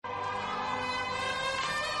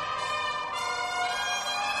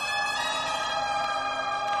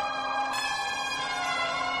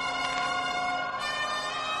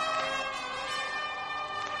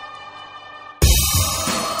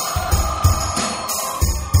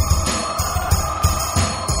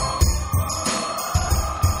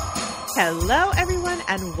Hello, everyone,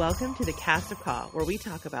 and welcome to the Cast of Call, where we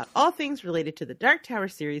talk about all things related to the Dark Tower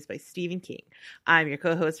series by Stephen King. I'm your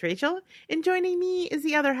co-host, Rachel, and joining me is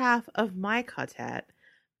the other half of my quartet,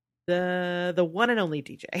 the one and only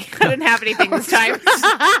DJ. I didn't have anything this time.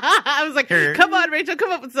 I was like, come on, Rachel,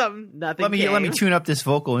 come up with something. Nothing. Let me tune up this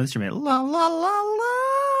vocal instrument. La la la la.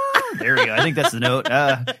 There we go. I think that's the note.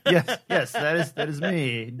 Yes, that is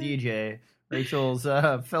me, DJ. Rachel's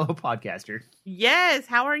fellow podcaster. Yes.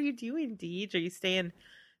 How are you doing, Deej? Are you staying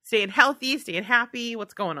healthy, staying happy?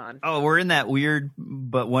 What's going on? Oh, we're in that weird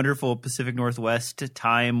but wonderful Pacific Northwest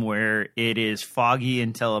time where it is foggy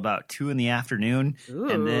until about 2 p.m.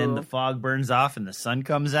 And then the fog burns off and the sun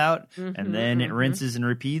comes out, and then it rinses and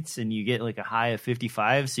repeats, and you get like a high of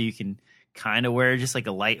 55, so you can kind of wear just like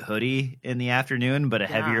a light hoodie in the afternoon, but a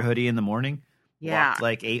heavier hoodie in the morning. Yeah. Walked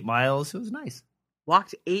like 8 miles. It was nice.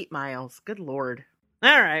 Walked 8 miles. Good Lord.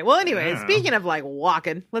 All right. Well, anyway, speaking of like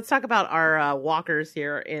walking, let's talk about our walkers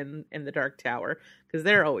here in the Dark Tower, because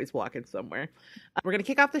they're always walking somewhere. We're going to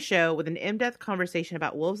kick off the show with an in-depth conversation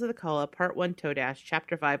about Wolves of the Culla, Part 1, Todash,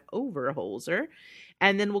 Chapter 5, Overholzer.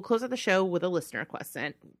 And then we'll close out the show with a listener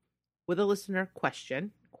question.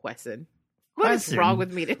 What is wrong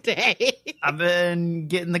with me today? I've been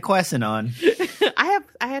getting the question on. I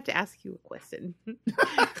have to ask you a question.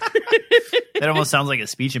 That almost sounds like a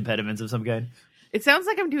speech impediment of some kind. It sounds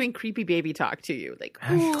like I'm doing creepy baby talk to you. Like,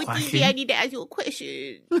 oh, DJ, I need to ask you a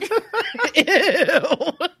question.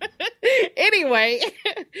 Ew. Anyway,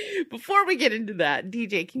 before we get into that,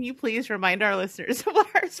 DJ, can you please remind our listeners of what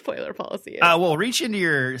our spoiler policy is? Well, reach into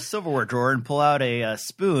your silverware drawer and pull out a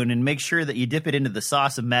spoon and make sure that you dip it into the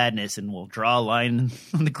sauce of madness, and we'll draw a line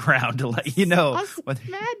on the ground to let you know whether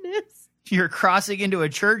madness. You're crossing into a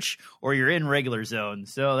church or you're in regular zone.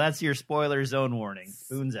 So that's your spoiler zone warning.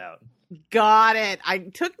 Spoon's out. Got it.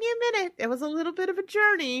 It took me a minute. It was a little bit of a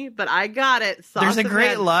journey, but I got it. There's a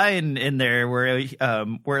great line in there where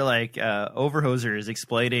Overholzer is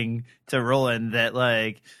explaining to Roland that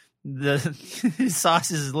like the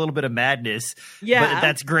sauce is a little bit of madness. Yeah, but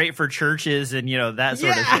that's great for churches and that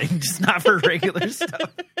sort of thing, just not for regular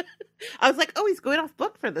stuff. I was like, oh, he's going off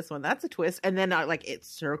book for this one. That's a twist. And then it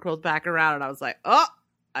circled back around, and I was like, oh.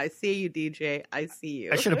 I see you, DJ. I see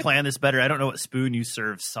you. I should have planned this better. I don't know what spoon you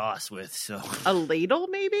serve sauce with. So a ladle,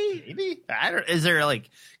 maybe? Maybe. Is there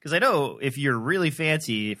because I know if you're really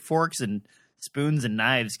fancy, forks and spoons and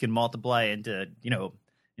knives can multiply into,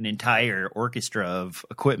 an entire orchestra of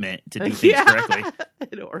equipment to do things correctly.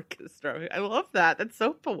 An orchestra. I love that. That's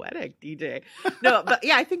so poetic, DJ. No, but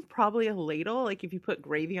yeah, I think probably a ladle. Like if you put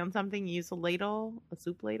gravy on something, you use a ladle, a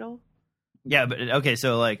soup ladle. Yeah, but okay,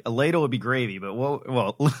 so like a ladle would be gravy, but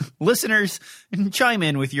well, listeners, chime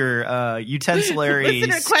in with your utensilary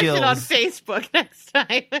Listener skills. Question on Facebook next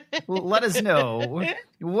time. Let us know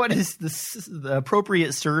what is the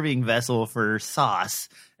appropriate serving vessel for sauce,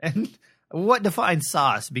 and what defines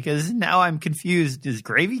sauce? Because now I'm confused. Does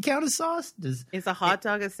gravy count as sauce? Is a hot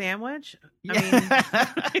dog a sandwich?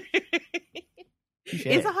 Yeah.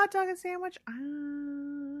 Is a hot dog a sandwich?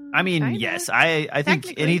 Yes. I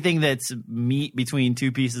think anything that's meat between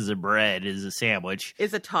two pieces of bread is a sandwich.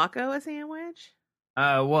 Is a taco a sandwich?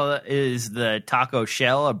 Is the taco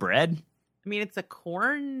shell a bread? I mean, it's a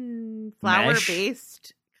corn flour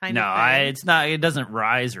based kind of thing. No, it's not. It doesn't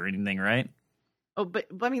rise or anything, right? Oh, but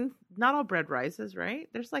I mean, not all bread rises, right?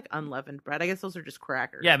 There's like unleavened bread. I guess those are just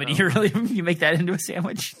crackers. Yeah, but you make that into a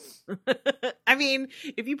sandwich? I mean,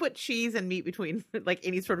 if you put cheese and meat between like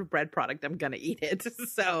any sort of bread product, I'm gonna eat it.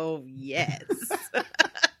 So yes.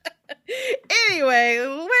 Anyway,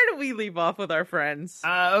 where do we leave off with our friends?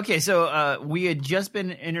 Okay, so we had just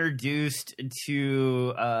been introduced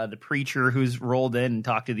to the preacher who's rolled in and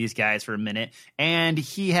talked to these guys for a minute, and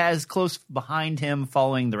he has close behind him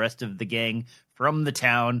following the rest of the gang from the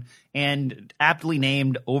town, and aptly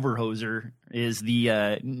named Overholzer is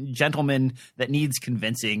the gentleman that needs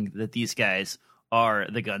convincing that these guys are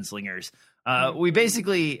the gunslingers. We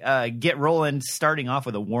basically get Roland starting off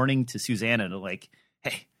with a warning to Susanna to like,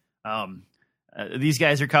 hey, these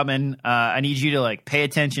guys are coming. I need you to pay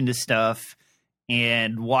attention to stuff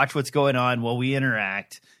and watch what's going on while we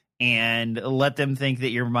interact, and let them think that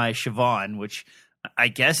you're my Siobhan, which I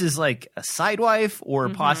guess is like a sidewife or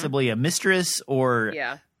possibly a mistress or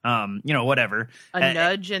whatever. A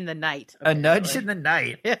nudge in the night. A nudge in the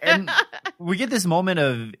night. And we get this moment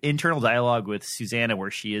of internal dialogue with Susanna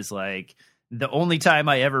where she is like, the only time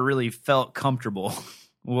I ever really felt comfortable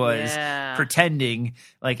was pretending,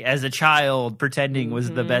 like as a child, pretending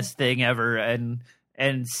was the best thing ever. And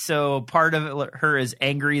so part of her is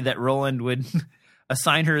angry that Roland would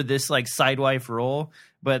assign her this like sidewife role,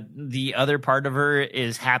 but the other part of her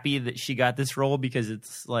is happy that she got this role because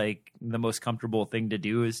it's like the most comfortable thing to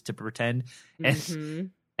do is to pretend.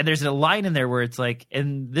 And there's a line in there where it's like,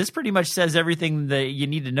 and this pretty much says everything that you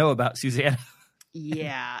need to know about Susanna.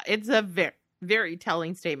 Yeah, it's a very, very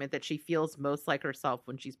telling statement that she feels most like herself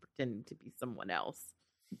when she's pretending to be someone else.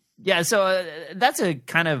 Yeah, so that's a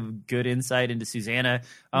kind of good insight into Susanna.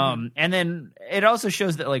 And then it also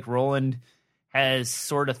shows that like Roland has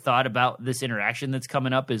sort of thought about this interaction that's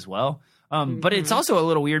coming up as well. But it's also a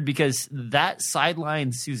little weird because that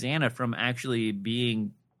sidelines Susanna from actually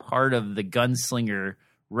being part of the gunslinger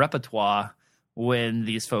repertoire when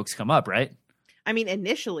these folks come up, right? I mean,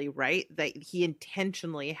 initially, right, that he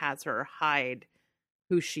intentionally has her hide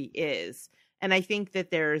who she is. And I think that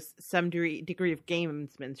there's some degree of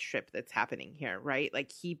gamesmanship that's happening here, right?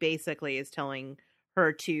 Like he basically is telling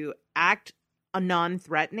her to act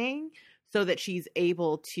non-threatening so that she's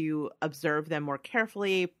able to observe them more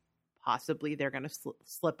carefully. Possibly they're going to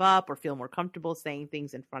slip up or feel more comfortable saying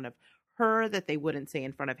things in front of her that they wouldn't say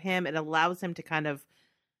in front of him. It allows him to kind of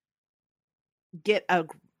get a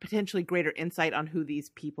potentially greater insight on who these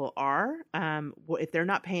people are. If they're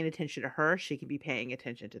not paying attention to her, she can be paying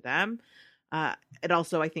attention to them. It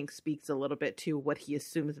also, I think, speaks a little bit to what he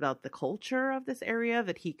assumes about the culture of this area,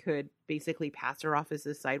 that he could basically pass her off as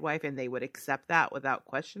his sidewife and they would accept that without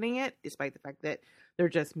questioning it, despite the fact that they're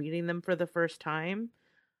just meeting them for the first time.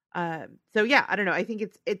 So yeah, I don't know. I think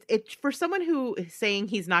it's for someone who is saying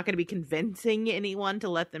he's not going to be convincing anyone to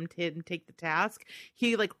let them take the task.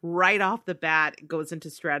 He like right off the bat goes into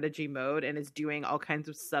strategy mode and is doing all kinds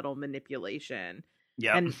of subtle manipulation.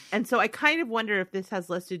 Yeah. And so I kind of wonder if this has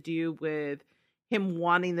less to do with him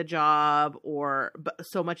wanting the job or but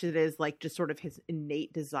so much as it is like just sort of his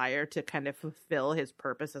innate desire to kind of fulfill his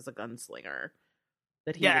purpose as a gunslinger.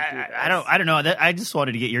 That he I don't know. I just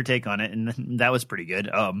wanted to get your take on it, and that was pretty good.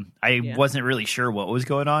 I wasn't really sure what was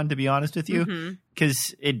going on, to be honest with you,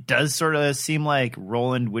 because it does sort of seem like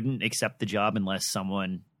Roland wouldn't accept the job unless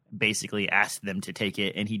someone basically asked them to take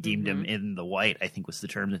it, and he deemed him in the white, I think was the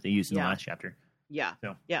term that they used in the last chapter. Yeah.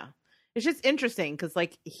 So. Yeah. It's just interesting because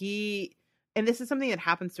like and this is something that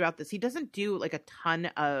happens throughout this, he doesn't do like a ton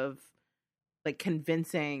of like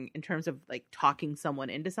convincing in terms of like talking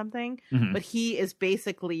someone into something, but he is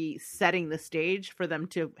basically setting the stage for them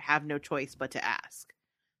to have no choice but to ask.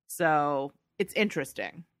 So it's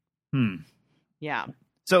interesting. Yeah.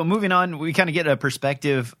 So moving on, we kind of get a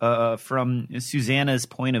perspective from Susanna's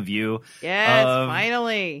point of view. Yes,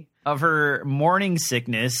 finally. Of her morning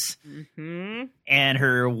sickness and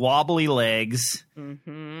her wobbly legs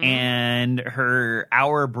and her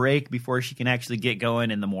hour break before she can actually get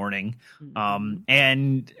going in the morning.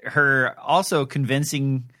 And her also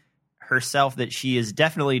convincing herself that she is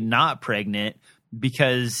definitely not pregnant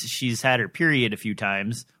because she's had her period a few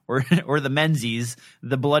times. Or the Menzies,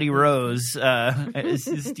 the Bloody Rose.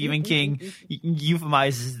 Stephen King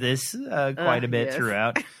euphemizes this quite a bit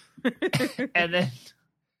throughout. And then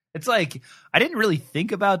it's like, I didn't really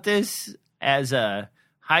think about this as a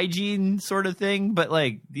hygiene sort of thing, but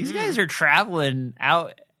like these guys are traveling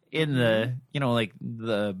out in the, like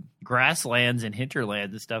the grasslands and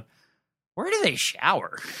hinterlands and stuff. Where do they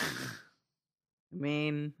shower? I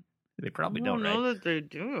mean... They probably don't know right? that they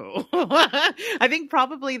do. I think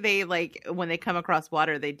probably they like when they come across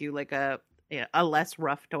water, they do like a less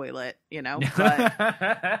rough toilet,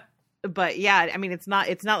 But yeah, I mean, it's not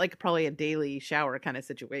like probably a daily shower kind of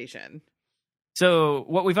situation. So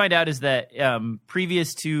what we find out is that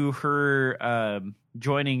previous to her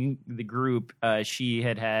joining the group, she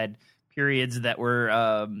had periods that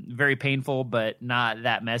were very painful, but not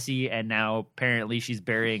that messy. And now apparently she's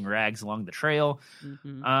burying rags along the trail.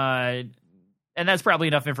 And that's probably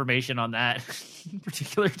enough information on that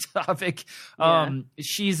particular topic.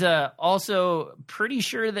 She's also pretty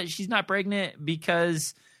sure that she's not pregnant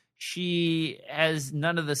because she has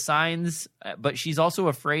none of the signs, but she's also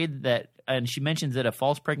afraid that, and she mentions that a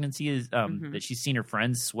false pregnancy is that she's seen her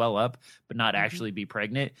friends swell up, but not actually be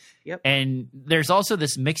pregnant. Yep. And there's also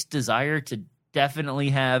this mixed desire to definitely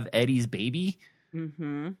have Eddie's baby,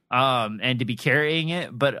 and to be carrying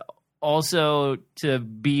it, but also to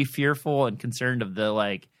be fearful and concerned of the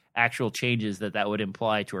like actual changes that would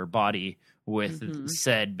imply to her body with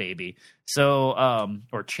said baby. So,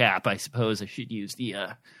 or chap, I suppose I should use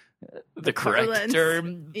the correct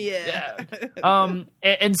term. Yeah.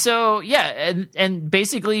 And so, and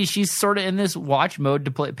basically she's sort of in this watch mode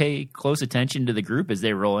to pay close attention to the group as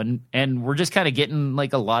they roll in. And we're just kind of getting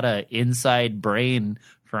like a lot of inside brain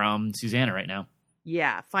from Susanna right now.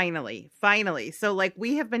 Yeah, finally. Finally. So like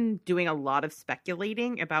we have been doing a lot of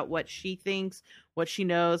speculating about what she thinks, what she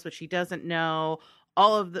knows, what she doesn't know,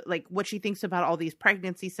 all of the like what she thinks about all these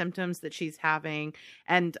pregnancy symptoms that she's having.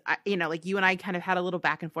 And like you and I kind of had a little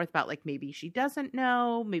back and forth about like maybe she doesn't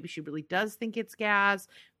know, maybe she really does think it's gas,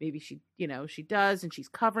 maybe she does and she's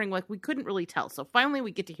covering, like we couldn't really tell. So finally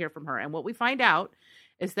we get to hear from her, and what we find out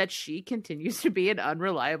is that she continues to be an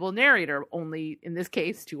unreliable narrator, only in this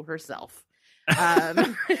case to herself.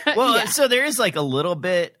 Well, yeah. So there is like a little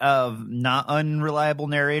bit of not unreliable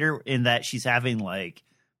narrator in that she's having like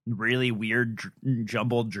really weird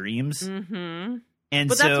jumbled dreams. Mm-hmm. And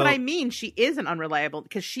but that's what I mean. She isn't unreliable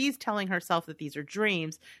because she's telling herself that these are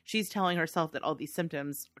dreams. She's telling herself that all these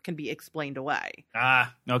symptoms can be explained away.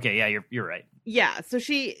 Okay. Yeah, you're right. Yeah. So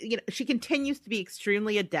she continues to be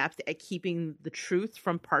extremely adept at keeping the truth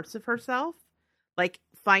from parts of herself, like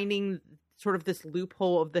finding sort of this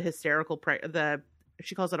loophole of the hysterical,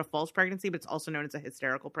 she calls it a false pregnancy, but it's also known as a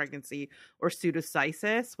hysterical pregnancy or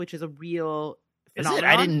pseudocysis, which is a real phenomenon. Is it?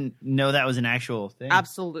 I didn't know that was an actual thing.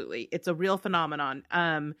 Absolutely. It's a real phenomenon.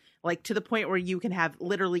 Like to the point where you can have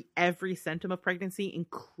literally every symptom of pregnancy,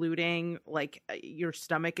 including like your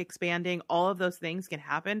stomach expanding. All of those things can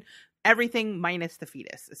happen. Everything minus the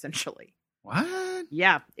fetus, essentially. What?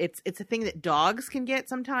 Yeah. It's a thing that dogs can get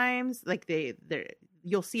sometimes. Like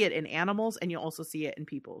you'll see it in animals, and you'll also see it in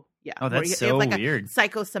people. Yeah. Oh, that's so like weird. A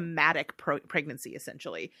psychosomatic pregnancy,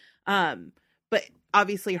 essentially. But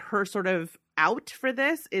obviously her sort of out for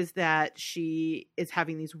this is that she is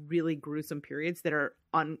having these really gruesome periods that are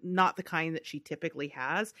not the kind that she typically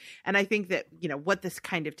has. And I think that, what this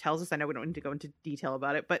kind of tells us, I know we don't need to go into detail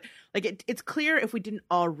about it, but like it's clear, if we didn't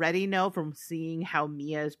already know from seeing how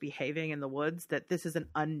Mia is behaving in the woods, that this is an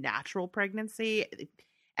unnatural pregnancy.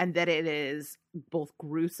 And that it is both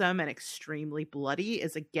gruesome and extremely bloody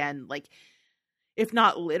is, again, like, if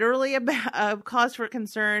not literally a cause for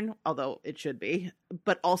concern, although it should be,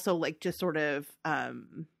 but also like just sort of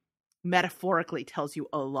metaphorically tells you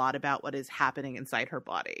a lot about what is happening inside her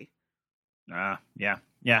body. Yeah.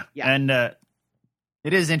 And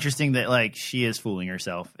it is interesting that like she is fooling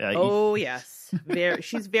herself. Yes.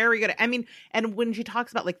 She's very good. I mean, and when she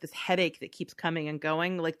talks about like this headache that keeps coming and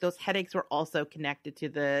going, like those headaches were also connected to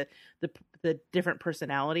the different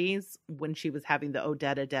personalities when she was having the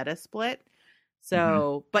Odetta split.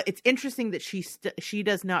 So, But it's interesting that she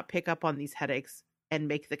does not pick up on these headaches and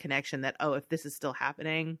make the connection that, if this is still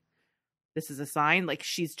happening, this is a sign. Like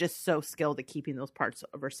she's just so skilled at keeping those parts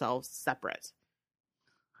of herself separate.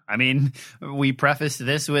 I mean, we prefaced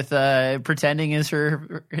this with pretending is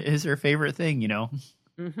her favorite thing,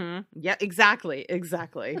 Mm-hmm. Yeah, exactly.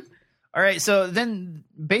 All right, so then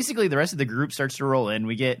basically the rest of the group starts to roll in.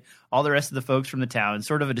 We get all the rest of the folks from the town,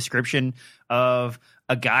 sort of a description of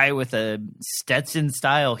a guy with a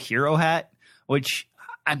Stetson-style hero hat, which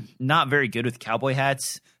I'm not very good with cowboy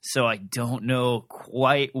hats, so I don't know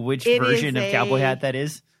quite which version of cowboy hat that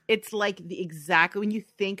is. It's like when you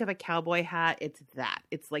think of a cowboy hat, it's that.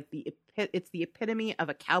 It's like the epitome of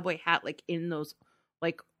a cowboy hat, like in those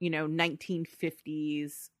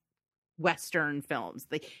 1950s Western films.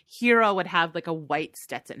 The hero would have like a white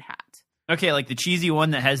Stetson hat. Okay, like the cheesy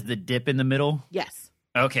one that has the dip in the middle? Yes.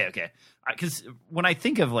 Okay. Because when I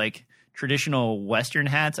think of like traditional Western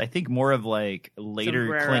hats, I think more of like later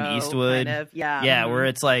Sombrero, Clint Eastwood. kind of, yeah. Yeah, where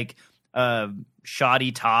it's like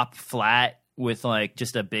shoddy top, flat, with like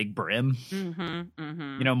just a big brim,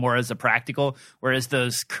 more as a practical, whereas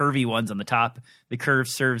those curvy ones on the top, the curve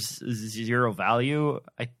serves zero value,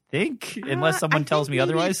 I think, unless someone tells me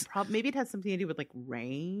otherwise. Maybe it has something to do with like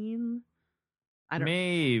rain. I don't know.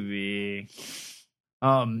 Maybe.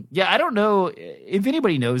 I don't know if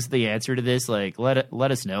anybody knows the answer to this, like let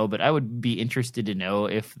us know, but I would be interested to know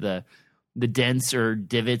if the dents or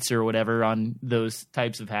divots or whatever on those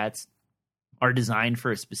types of hats are designed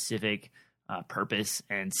for a specific purpose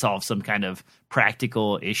and solve some kind of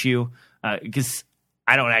practical issue, because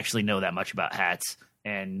I don't actually know that much about hats,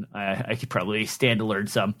 and I could probably stand to learn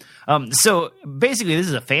some. So basically this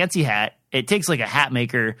is a fancy hat. It takes like a hat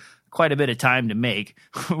maker quite a bit of time to make,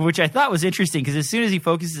 which I thought was interesting because as soon as he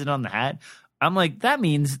focuses it on the hat, I'm like, that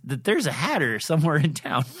means that there's a hatter somewhere in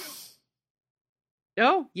town.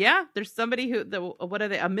 Oh yeah, there's somebody what are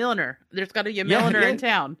they? A milliner. There's got to be a milliner in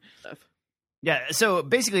town. Yeah, so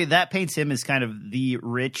basically that paints him as kind of the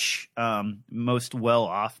rich, most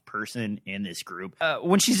well-off person in this group.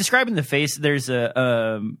 When she's describing the face, there's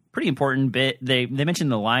a pretty important bit. They mention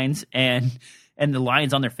the lines and the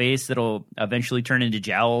lines on their face that'll eventually turn into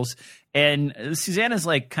jowls. And Susanna's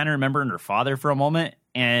like kind of remembering her father for a moment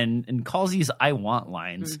and calls these "I want"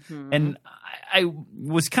 lines. Mm-hmm. And I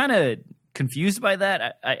was kind of confused by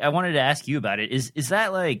that. I wanted to ask you about it. Is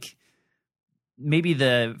that like maybe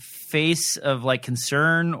the face of like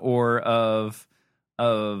concern or of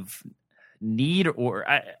need, or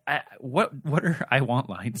what are I want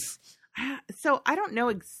lines? So I don't know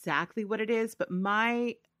exactly what it is, but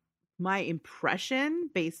my impression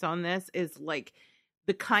based on this is like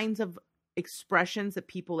the kinds of expressions that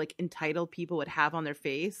people, like entitled people, would have on their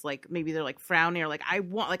face. Like maybe they're like frowning, or like I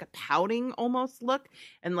want like a pouting almost look,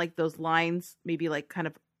 and like those lines maybe like kind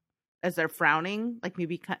of as they're frowning, like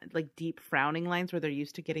maybe kind of like deep frowning lines where they're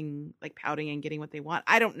used to getting like pouting and getting what they want.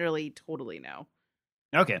 I don't really totally know.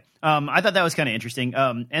 Okay. I thought that was kind of interesting.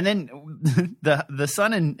 And then the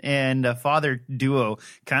son and father duo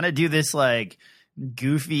kind of do this like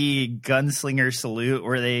goofy gunslinger salute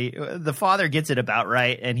where the father gets it about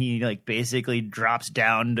right, and he like basically drops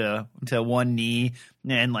down to one knee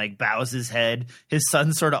and like bows his head. His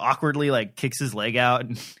son sort of awkwardly like kicks his leg out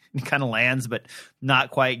and kind of lands, but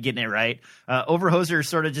not quite getting it right. Overhoser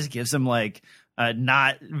sort of just gives him like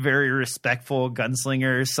not very respectful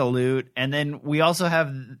gunslinger salute. And then we also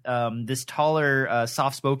have this taller,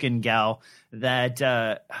 soft-spoken gal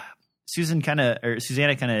that Susanna kind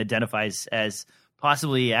of identifies as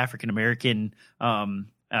possibly African American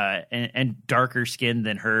and darker skinned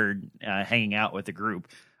than her, hanging out with the group.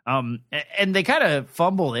 And they kind of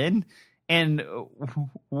fumble in, and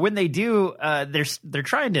when they do, they're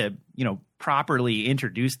trying to properly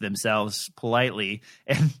introduce themselves politely,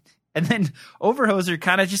 and then Overhoser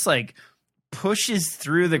kind of just like pushes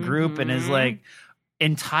through the group and is like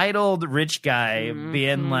entitled rich guy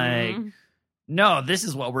being like, no, this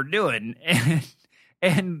is what we're doing.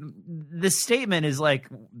 And the statement is like,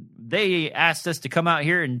 they asked us to come out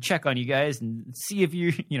here and check on you guys and see if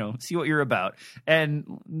see what you're about. And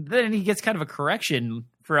then he gets kind of a correction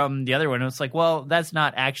from the other one. It's like, well, that's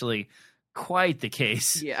not actually quite the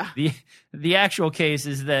case. Yeah. The actual case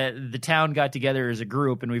is that the town got together as a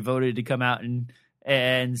group and we voted to come out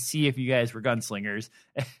and see if you guys were gunslingers.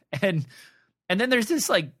 And then there's this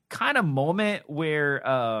like kind of moment where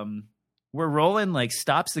Roland like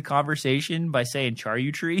stops the conversation by saying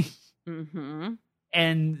 "Charyu Tree,"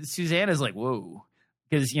 and Susanna's like, "Whoa,"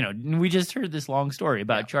 because we just heard this long story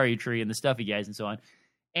about Charyu Tree and the Stuffy guys and so on,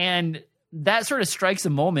 and that sort of strikes a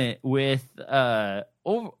moment with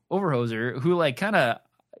Overhoser, who like kind of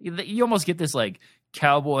you almost get this like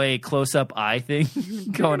cowboy close-up eye thing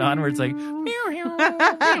going on where it's like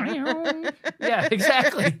yeah,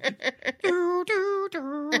 exactly.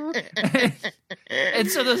 And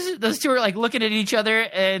so those two are like looking at each other,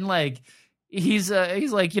 and like he's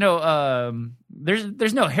like,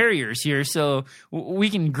 there's no Harriers here, so we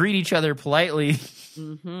can greet each other politely,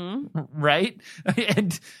 right?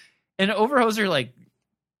 And Overhoser like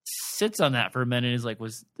sits on that for a minute and is like,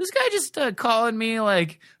 was this guy just calling me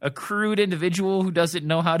like a crude individual who doesn't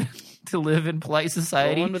know how to live in polite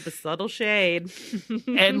society? Roland with the subtle shade.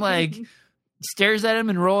 And like stares at him,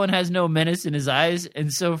 and Roland has no menace in his eyes.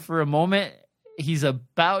 And so for a moment he's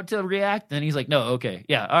about to react, and he's like, no, okay,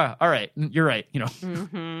 yeah, all right, you're right,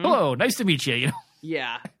 hello, nice to meet you,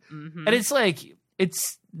 Yeah. And it's like,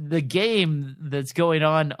 it's the game that's going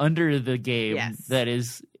on under the game that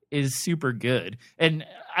is super good. And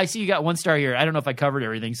I see you got 1 star here. I don't know if I covered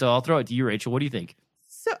everything, so I'll throw it to you, Rachel. What do you think?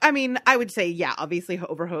 So, I mean, I would say, yeah, obviously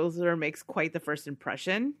Overhoser makes quite the first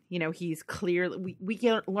impression. He's clearly, we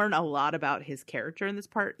can learn a lot about his character in this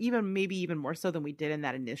part, maybe even more so than we did in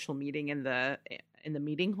that initial meeting in the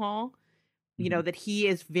meeting hall. That he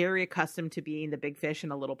is very accustomed to being the big fish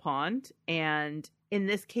in a little pond. And in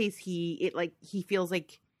this case, he feels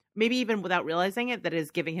like, maybe even without realizing it, that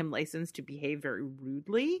is giving him license to behave very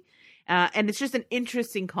rudely. And it's just an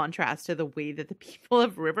interesting contrast to the way that the people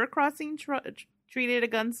of River Crossing treated a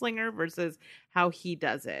gunslinger versus how he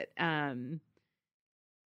does it. And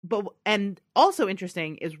also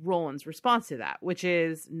interesting is Roland's response to that, which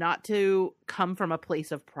is not to come from a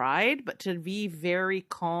place of pride, but to be very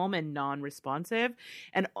calm and non-responsive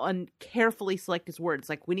and carefully select his words.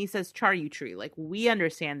 Like when he says Charyu Tree, like we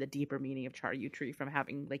understand the deeper meaning of Charyu Tree from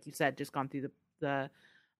having, like you said, just gone through the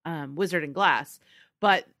Wizard and Glass.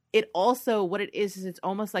 But it also, what it is it's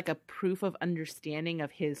almost like a proof of understanding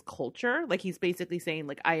of his culture. Like he's basically saying,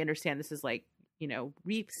 like, I understand this is like,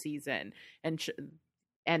 reap season, and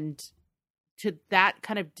to that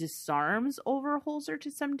kind of disarms Overhoser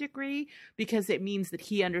to some degree, because it means that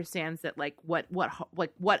he understands that like what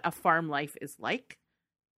a farm life is like.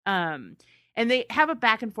 And they have a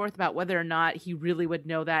back and forth about whether or not he really would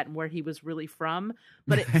know that and where he was really from.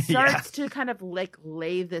 But it starts to kind of like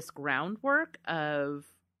lay this groundwork of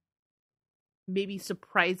maybe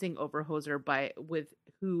surprising Overhoser with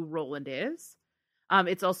who Roland is.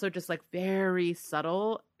 It's also just like very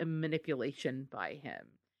subtle manipulation by him.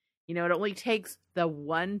 You know, it only takes the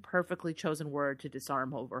one perfectly chosen word to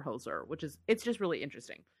disarm Overhoser, it's just really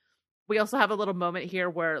interesting. We also have a little moment here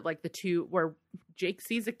where where Jake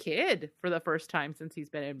sees a kid for the first time since he's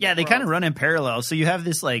been in. Yeah, they kind of run in parallel. So you have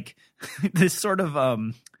this like this sort of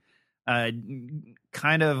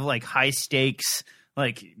kind of like high stakes.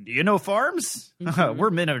 Like, do you know farms? Mm-hmm.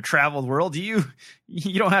 We're men of a traveled world. You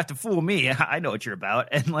don't have to fool me. I know what you're about.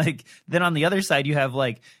 And like, then on the other side, you have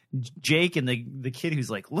like Jake and the kid who's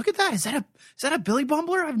like, look at that. Is that a Billy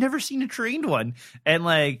Bumbler? I've never seen a trained one. And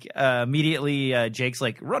like, immediately Jake's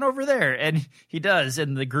like, run over there. And he does.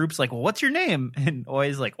 And the group's like, well, what's your name? And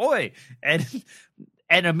Oi's like, Oi.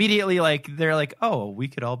 And immediately, like, they're like, oh, we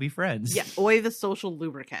could all be friends. Yeah, Oi the social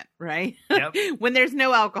lubricant, right? Yep. When there's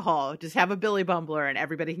no alcohol, just have a Billy Bumbler and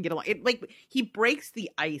everybody can get along. He breaks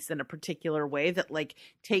the ice in a particular way that, like,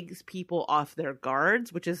 takes people off their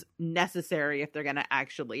guards, which is necessary if they're going to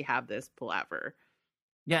actually have this palaver.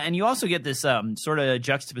 Yeah, and you also get this sort of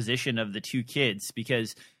juxtaposition of the two kids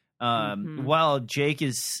because while Jake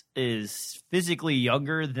is physically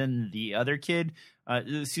younger than the other kid,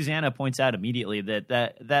 Susanna points out immediately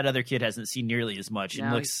that other kid hasn't seen nearly as much and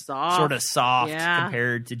looks sort of soft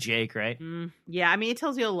compared to Jake, right? Yeah, I mean, it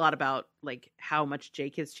tells you a lot about like how much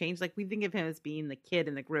Jake has changed. Like, we think of him as being the kid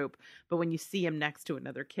in the group, but when you see him next to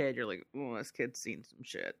another kid, you're like, oh, this kid's seen some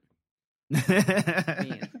shit. I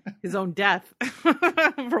mean, his own death,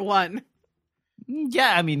 for one.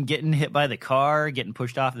 Yeah, I mean, getting hit by the car, getting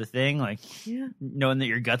pushed off the thing, like, knowing that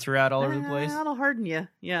your guts are out all over the place. That'll harden you.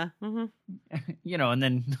 Yeah. Mm-hmm. You know, and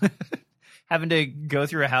then having to go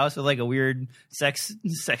through a house with like a weird sex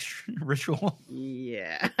ritual.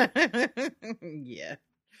 Yeah. Yeah.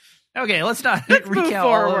 Okay, let's not recount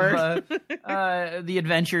all of the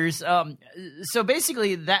adventures. So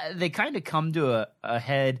basically, that they kind of come to a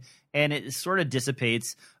head, and it sort of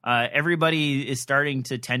dissipates. Everybody is starting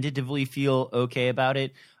to tentatively feel okay about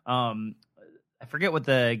it. I forget what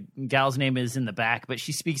the gal's name is in the back, but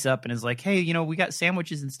she speaks up and is like, hey, you know, we got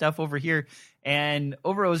sandwiches and stuff over here. And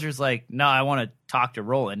Overhoser's like, no, I want to talk to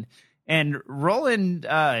Roland. And Roland,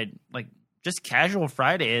 like, just casual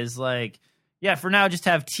Friday is like, yeah, for now, just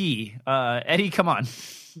have tea. Eddie, come on.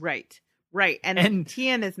 Right. And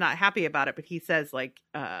Tien is not happy about it, but he says, like,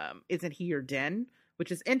 isn't he your den?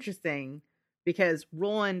 Which is interesting because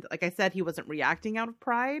Roland, like I said, he wasn't reacting out of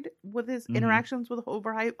pride with his interactions with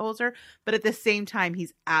Overhoser, but at the same time,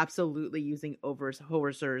 he's absolutely using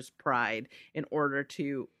Overhoser's pride in order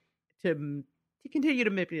to continue to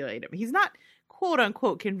manipulate him. He's not, quote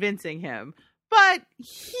unquote, convincing him, but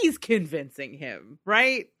he's convincing him,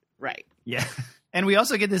 right? Right. Yeah. And we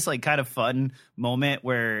also get this like kind of fun moment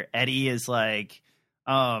where Eddie is like,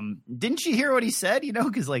 didn't you hear what he said? You know,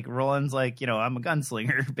 because like Roland's like, you know, I'm a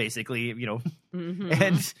gunslinger, basically, you know,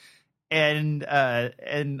 and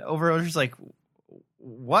Overhoser's like,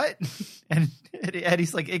 what? And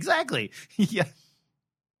Eddie's like, exactly. Yeah.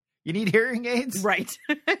 You need hearing aids? Right.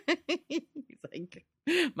 He's like,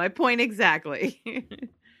 my point exactly.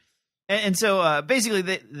 And so basically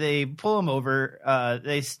they pull him over.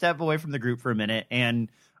 They step away from the group for a minute, and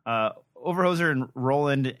Overhoser and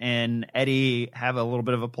Roland and Eddie have a little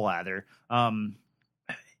bit of a palather.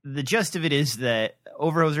 The gist of it is that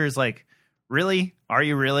Overhoser is like, really? Are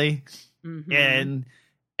you really? And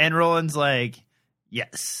Roland's like,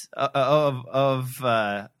 yes, of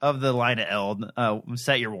the line of Eld,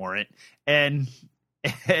 set your warrant. And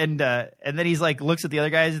then he's like, looks at the other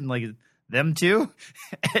guys and like, them too?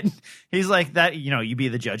 And he's like, that, you know, you be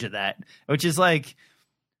the judge of that, which is like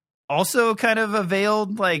also kind of a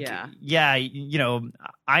veiled, like, yeah, you know,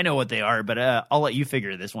 I know what they are, but I'll let you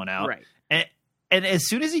figure this one out. Right. And as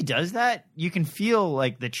soon as he does that, you can feel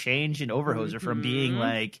like the change in Overhoser from being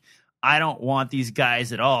like, I don't want these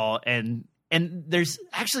guys at all. And there's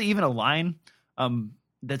actually even a line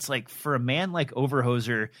that's like, for a man like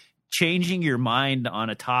Overhoser, changing your mind on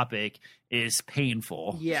a topic is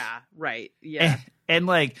painful. Yeah, right. Yeah. And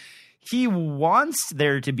like, he wants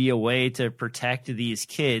there to be a way to protect these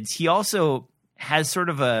kids. He also has sort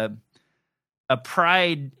of a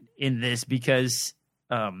pride in this because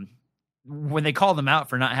when they call them out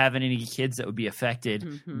for not having any kids that would be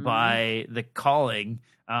affected by the calling,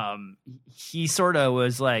 he sort of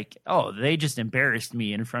was like, oh, they just embarrassed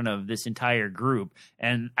me in front of this entire group,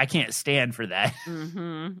 and I can't stand for that.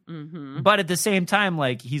 But at the same time,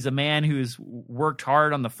 like, he's a man who's worked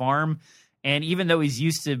hard on the farm, and even though he's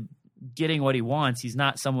used to getting what he wants, he's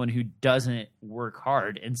not someone who doesn't work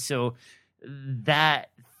hard. And so that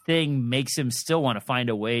thing makes him still want to find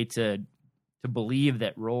a way to to believe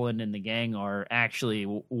that Roland and the gang are actually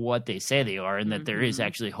what they say they are, and that there is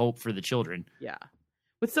actually hope for the children. Yeah.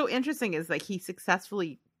 What's so interesting is like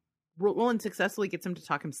Roland successfully gets him to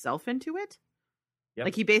talk himself into it. Yep.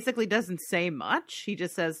 Like he basically doesn't say much. He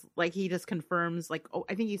just says like he just confirms like, oh,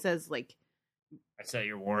 I think he says like, I set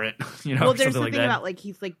your warrant. Well, there's something about like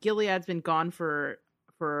he's like Gilead's been gone for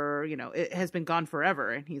it has been gone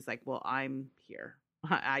forever, and he's like, well, I'm here.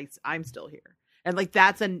 I'm still here, and like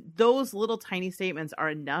those little tiny statements are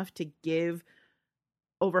enough to give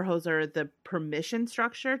Overhoser the permission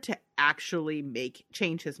structure to actually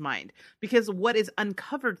change his mind, because what is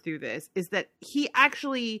uncovered through this is that he's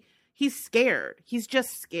scared. He's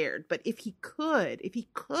just scared. But if he could,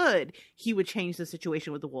 he would change the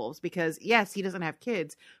situation with the wolves, because yes, he doesn't have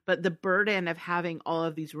kids, but the burden of having all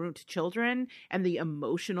of these ruined children and the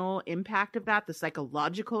emotional impact of that, the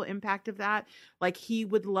psychological impact of that, like he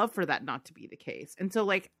would love for that not to be the case. And so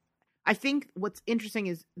like, I think what's interesting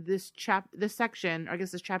is this section, or I guess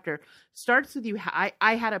this chapter starts with you.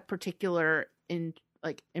 I had a particular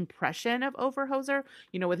impression of Overhoser,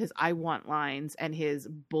 with his "I want" lines and his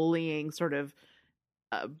bullying sort of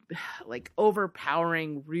like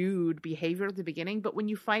overpowering, rude behavior at the beginning. But when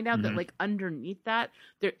you find out that like underneath that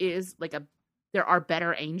there are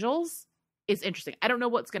better angels, it's interesting. I don't know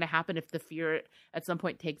what's going to happen if the fear at some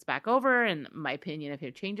point takes back over, and my opinion of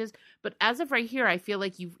him changes. But as of right here, I feel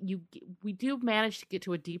like we do manage to get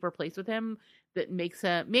to a deeper place with him that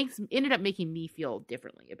ended up making me feel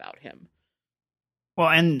differently about him. Well,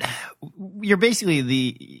 and you're basically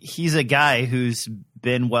he's a guy who's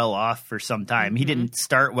been well off for some time. He didn't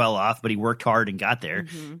start well off, but he worked hard and got there.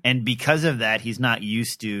 And because of that, he's not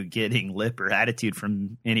used to getting lip or attitude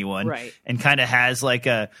from anyone. Right. And kind of has like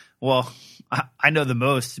I know the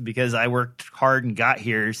most because I worked hard and got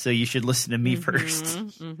here, so you should listen to me first.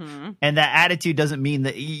 And that attitude doesn't mean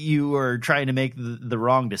that you are trying to make the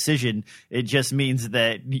wrong decision. It just means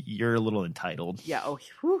that you're a little entitled. Yeah. Oh,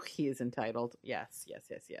 he is entitled. Yes.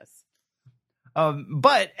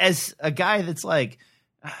 But as a guy that's like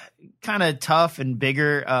kind of tough and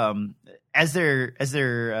bigger, as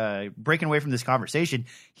they're breaking away from this conversation,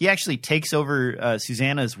 he actually takes over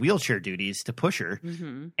Susanna's wheelchair duties to push her,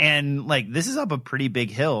 and like this is up a pretty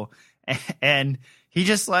big hill, and he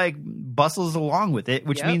just like bustles along with it,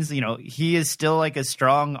 which means he is still like a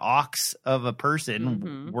strong ox of a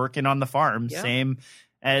person working on the farm, same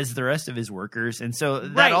as the rest of his workers. And so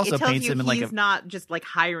that also paints him in like he's not just like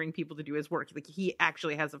hiring people to do his work. Like he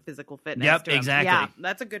actually has a physical fitness. Yep, to him. exactly. Yeah,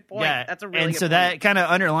 that's a good point. Yeah. That's a really good point. That kind of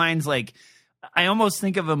underlines like, I almost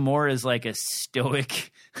think of him more as like a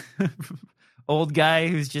stoic old guy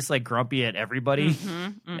who's just like grumpy at everybody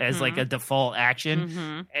as like a default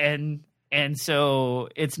action. And so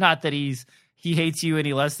it's not that he hates you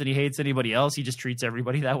any less than he hates anybody else. He just treats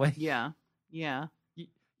everybody that way. Yeah.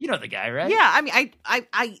 You know the guy, right? Yeah, I mean,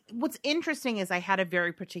 I what's interesting is I had a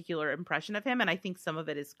very particular impression of him, and I think some of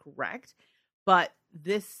it is correct. But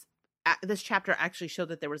this chapter actually showed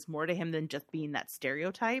that there was more to him than just being that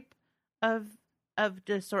stereotype of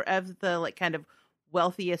the like kind of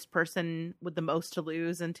wealthiest person with the most to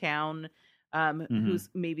lose in town, who's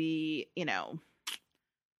maybe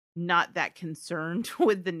not that concerned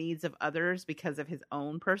with the needs of others because of his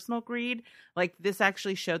own personal greed. Like this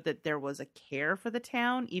actually showed that there was a care for the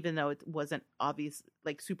town, even though it wasn't obvious,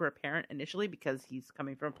 like super apparent initially, because he's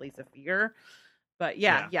coming from a place of fear. But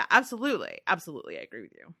yeah, absolutely. I agree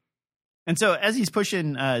with you. And so as he's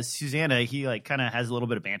pushing Susanna, he like kind of has a little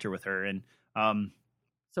bit of banter with her, and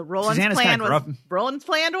so Roland's plan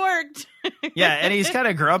worked. Yeah, and he's kind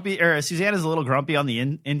of grumpy, or Susanna's a little grumpy on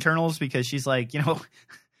the internals because she's like,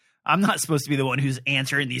 I'm not supposed to be the one who's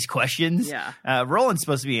answering these questions. Yeah. Roland's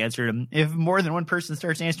supposed to be answering them. If more than one person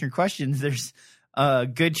starts answering questions, there's a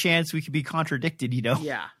good chance we could be contradicted,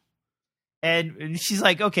 Yeah. And she's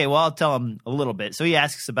like, okay, well, I'll tell him a little bit. So he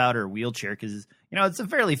asks about her wheelchair because, it's a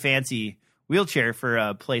fairly fancy wheelchair for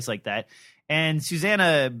a place like that. And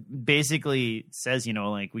Susanna basically says,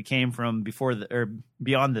 like we came from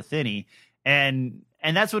beyond the Thinny. And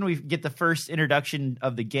that's when we get the first introduction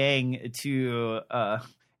of the gang to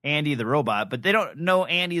Andy the robot, but they don't know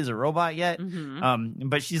Andy is a robot yet.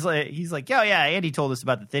 But he's like, oh yeah, Andy told us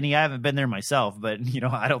about the Thinny. I haven't been there myself, but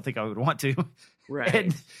I don't think I would want to.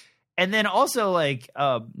 Right. And then also like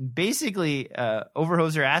basically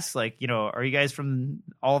Overhoser asks like, are you guys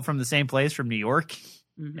all from the same place from New York?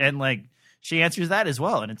 And like she answers that as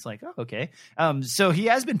well, and it's like, oh, okay. So he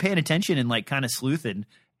has been paying attention and like kind of sleuthing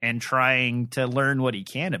and trying to learn what he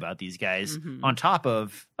can about these guys, on top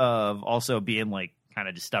of also being like kind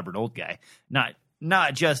of just stubborn old guy, not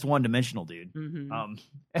just one-dimensional dude. And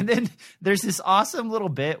then there's this awesome little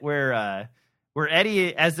bit where where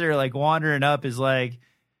Eddie, as they're like wandering up, is like,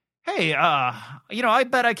 "Hey, I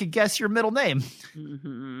bet I could guess your middle name."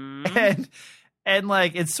 Mm-hmm. and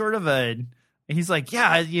like it's sort of he's like, "Yeah,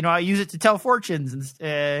 I use it to tell fortunes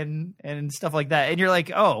and stuff like that." And you're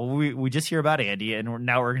like, "Oh, we just hear about Andy, and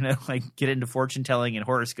now we're gonna like get into fortune telling and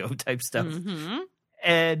horoscope type stuff." Mm-hmm.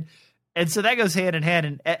 And so that goes hand in hand.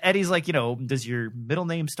 And Eddie's like, does your middle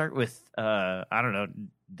name start with, I don't know,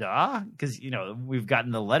 Da? Because, we've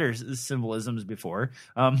gotten the letters symbolisms before.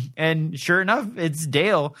 And sure enough, it's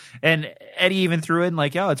Dale. And Eddie even threw in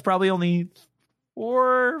like, it's probably only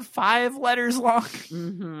 4 or 5 letters long.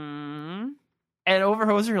 Mm-hmm. And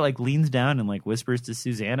Overhoser like leans down and like whispers to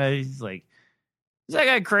Susanna. He's like, is that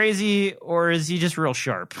guy crazy or is he just real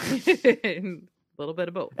sharp? A little bit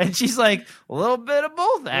of both. And she's like, a little bit of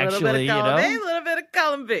both, actually. A little bit of column A, a little bit of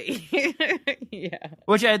column B. Yeah.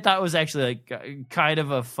 Which I thought was actually like kind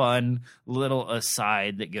of a fun little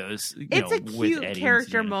aside that goes, it's a cute Eddie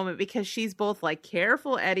character moment because she's both like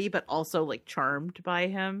careful Eddie, but also like charmed by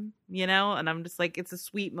him, And I'm just like, it's a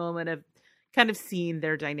sweet moment of kind of seeing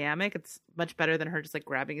their dynamic. It's much better than her just like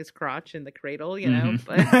grabbing his crotch in the cradle, Mm-hmm.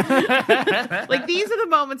 But like these are the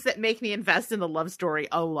moments that make me invest in the love story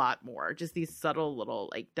a lot more. Just these subtle little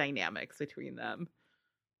like dynamics between them.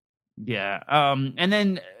 Yeah. And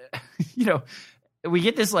then, we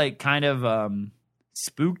get this like kind of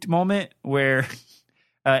spooked moment where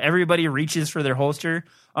everybody reaches for their holster.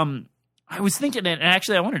 I was thinking, and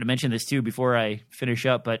actually I wanted to mention this too before I finish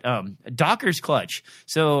up, but Docker's clutch.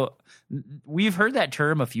 So we've heard that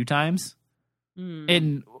term a few times.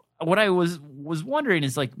 And what I was wondering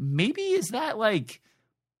is like, maybe is that like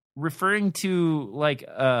referring to like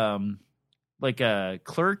a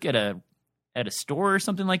clerk at a store or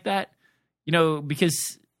something like that?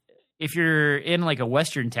 Because if you're in like a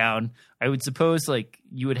Western town, I would suppose like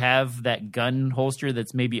you would have that gun holster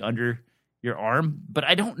that's maybe under your arm, but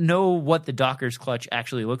I don't know what the Docker's clutch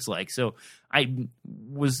actually looks like. So I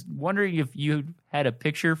was wondering if you had a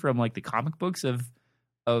picture from like the comic books of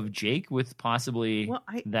Jake with possibly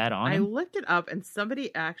that on him. I looked it up and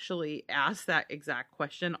somebody actually asked that exact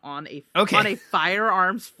question on a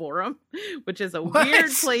firearms forum, which is a weird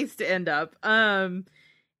place to end up.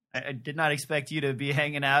 I did not expect you to be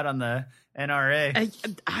hanging out on the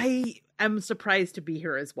NRA. I am surprised to be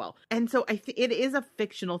here as well. And so it is a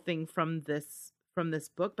fictional thing from this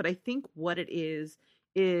book, but I think what it is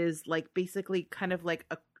like basically kind of like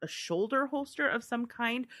a shoulder holster of some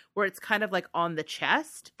kind where it's kind of like on the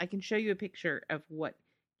chest. I can show you a picture of what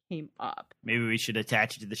came up. Maybe we should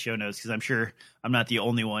attach it to the show notes because I'm sure I'm not the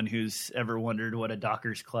only one who's ever wondered what a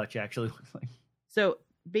Docker's clutch actually looks like. So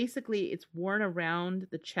basically it's worn around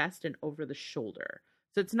the chest and over the shoulder.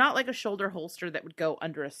 So it's not like a shoulder holster that would go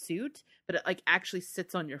under a suit, but it like actually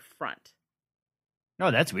sits on your front.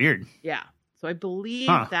 Oh, that's weird. Yeah. So I believe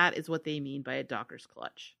that is what they mean by a Docker's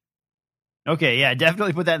clutch. Okay, yeah,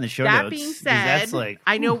 definitely put that in the show notes. That being said, that's like,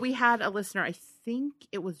 I know we had a listener, I think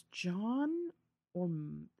it was John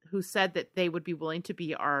who said that they would be willing to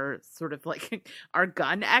be our sort of like our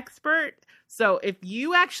gun expert. So if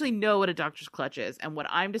you actually know what a Docker's clutch is and what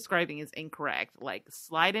I'm describing is incorrect, like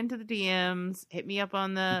slide into the DMs, hit me up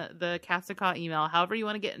on the Cassica email, however you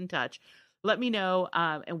want to get in touch. Let me know,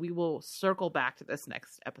 and we will circle back to this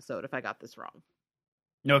next episode if I got this wrong.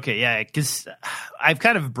 Okay, yeah, because I've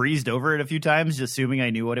kind of breezed over it a few times, assuming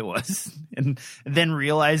I knew what it was, and then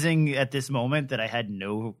realizing at this moment that I had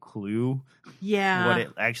no clue what it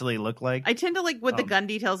actually looked like. I tend to like with the gun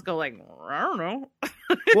details go like, I don't know.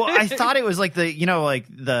 Well, I thought it was like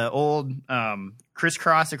the old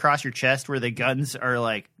crisscross across your chest where the guns are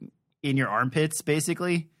like in your armpits,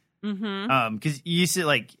 basically. Mm-hmm. Because you used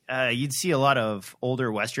to you'd see a lot of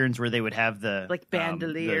older westerns where they would have the like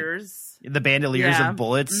bandoliers, the bandoliers of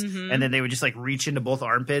bullets, mm-hmm. and then they would just like reach into both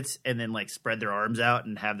armpits and then like spread their arms out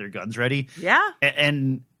and have their guns ready. Yeah,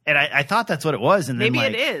 and I thought that's what it was, and then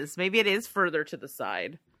maybe it is further to the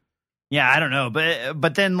side. Yeah, I don't know,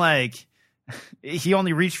 but then like he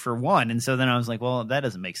only reached for one, and so then I was like, well, that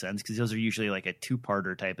doesn't make sense because those are usually like a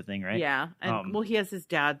 2-parter type of thing, right? Yeah, and he has his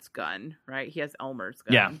dad's gun, right? He has Elmer's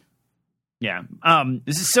gun. Yeah. Yeah.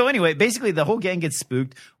 So anyway, basically the whole gang gets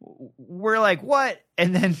spooked. We're like, what?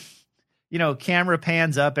 And then, camera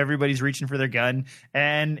pans up. Everybody's reaching for their gun,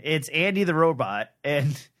 and it's Andy the robot,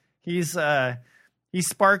 and he's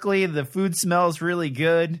sparkly. The food smells really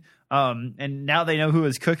good. And now they know who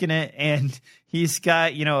is cooking it, and he's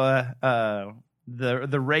got the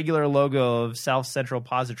regular logo of South Central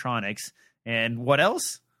Positronics, and what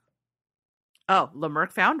else? Oh,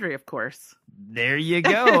 Lemerck Foundry, of course. There you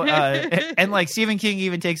go. And like Stephen King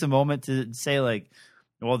even takes a moment to say like,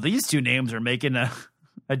 well, these two names are making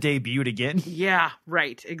a debuted again. Yeah,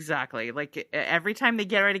 right. Exactly. Like every time they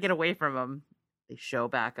get ready to get away from him, they show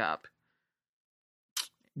back up.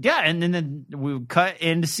 Yeah, and then we cut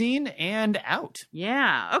into scene and out.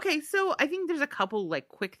 Yeah. Okay, so I think there's a couple like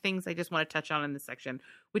quick things I just want to touch on in this section,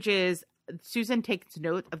 which is Susan takes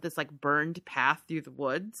note of this like burned path through the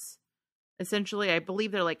woods. Essentially, I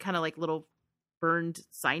believe they're like kind of like little burned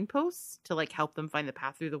signposts to like help them find the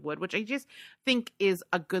path through the wood, which I just think is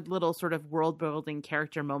a good little sort of world building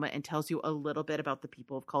character moment and tells you a little bit about the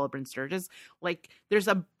people of Columbine Sturgis. Like there's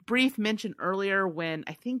a brief mention earlier when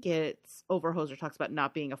I think it's Overhoser talks about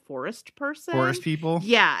not being a forest person. Forest people.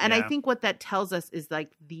 Yeah. And I think what that tells us is like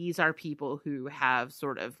these are people who have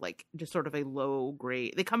sort of like just sort of a low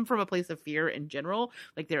grade. They come from a place of fear in general.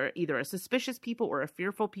 Like they're either a suspicious people or a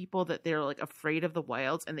fearful people that they're like afraid of the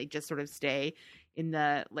wilds and they just sort of stay in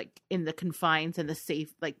the confines and the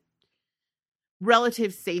safe, like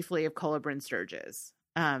relative safely of Columbine Sturgis.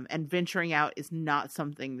 And venturing out is not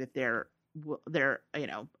something that they're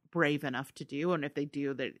brave enough to do, and if they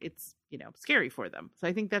do, that it's scary for them. So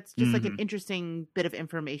I think that's just like an interesting bit of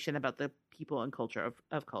information about the people and culture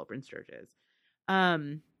of Columbine Sturgis.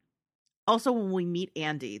 Also, when we meet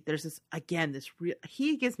Andy, there's this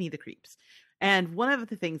he gives me the creeps. And one of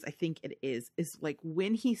the things I think it is like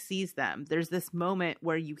when he sees them, there's this moment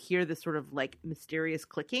where you hear this sort of like mysterious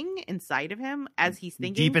clicking inside of him as he's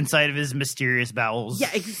thinking. Deep inside of his mysterious bowels.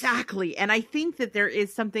 Yeah, exactly. And I think that there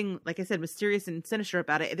is something, like I said, mysterious and sinister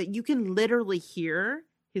about it, that you can literally hear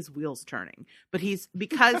his wheels turning. But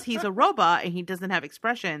because he's a robot and he doesn't have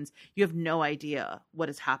expressions, you have no idea what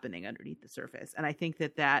is happening underneath the surface. And I think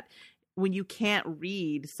that when you can't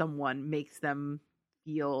read someone makes them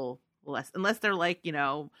feel less, unless they're like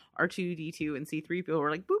R2D2 and C3PO who are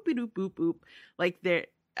like boop boop boop boop, like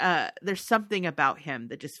there's something about him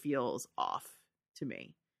that just feels off to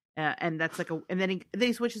me, and that's like and then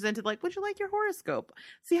he switches into like, would you like your horoscope,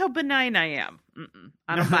 see how benign I am.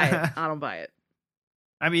 I don't buy it. I don't buy it.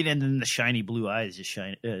 I mean, and then the shiny blue eyes just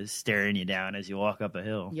staring you down as you walk up a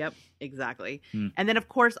hill. Yep, exactly. And then of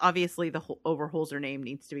course obviously the Overholser name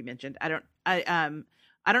needs to be mentioned.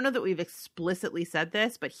 I don't know that we've explicitly said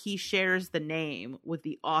this, but he shares the name with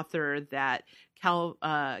the author that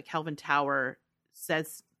Calvin Tower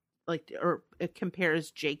says, like, or it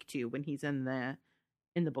compares Jake to when he's in the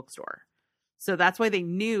bookstore. So that's why they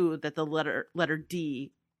knew that the letter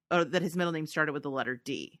D, or that his middle name started with the letter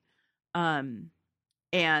D.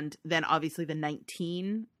 And then obviously the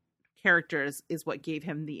 19 characters is what gave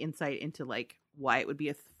him the insight into like why it would be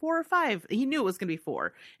a 4 or 5. He knew it was going to be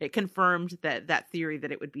 4. It confirmed that theory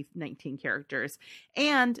that it would be 19 characters.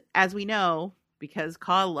 And as we know, because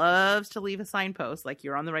Ka loves to leave a signpost, like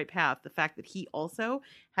you're on the right path, the fact that he also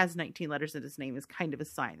has 19 letters in his name is kind of a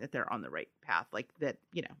sign that they're on the right path. Like that,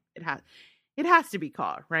 it has to be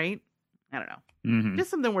Ka, right? I don't know. Just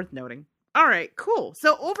something worth noting. All right, cool.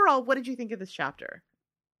 So overall, what did you think of this chapter?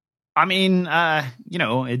 I mean,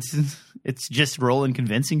 it's just Roland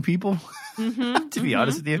convincing people, to be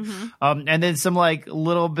honest with you. And then some like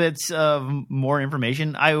little bits of more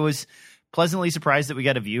information. I was pleasantly surprised that we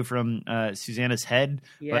got a view from Susanna's head,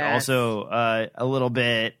 but also a little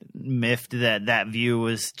bit miffed that view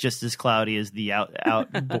was just as cloudy as the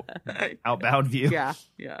outbound view. Yeah.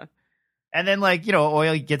 And then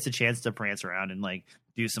Oil gets a chance to prance around and like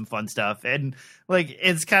do some fun stuff. And like,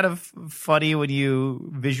 it's kind of funny when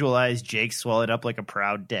you visualize Jake swallowed up like a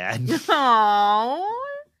proud dad. Aww.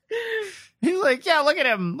 He's like, yeah, look at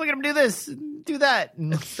him do this, do that.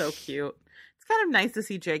 It's so cute. It's kind of nice to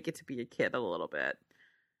see Jake get to be a kid a little bit.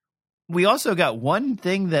 We also got one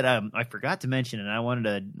thing that I forgot to mention, and I wanted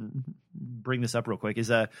to bring this up real quick,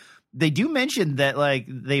 is they do mention that like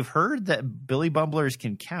they've heard that Billy Bumblers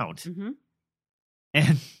can count.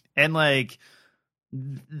 And like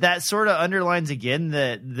that sort of underlines again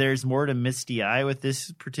that there's more to Misty Eye with this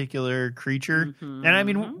particular creature. And I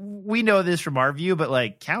mean, we know this from our view, but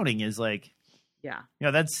like counting is like,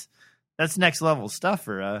 that's next level stuff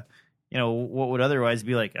for what would otherwise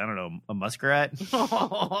be like, I don't know, a muskrat.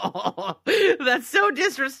 Oh, that's so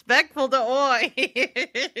disrespectful to Oi.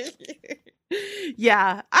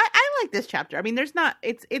 Yeah, I like this chapter. I mean,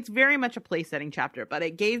 it's very much a place setting chapter, but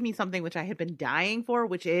it gave me something which I had been dying for,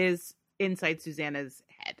 which is inside Susanna's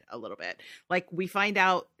head a little bit. Like we find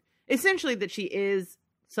out essentially that she is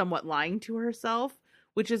somewhat lying to herself,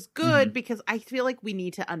 which is good because I feel like we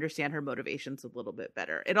need to understand her motivations a little bit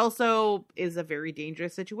better. It also is a very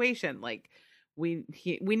dangerous situation. Like we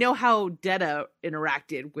know how Detta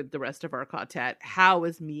interacted with the rest of our quartet. How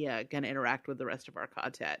is Mia going to interact with the rest of our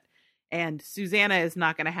quartet? And Susanna is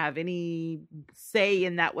not going to have any say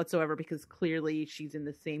in that whatsoever, because clearly she's in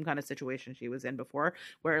the same kind of situation she was in before,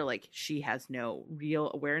 where like she has no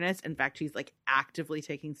real awareness. In fact, she's like actively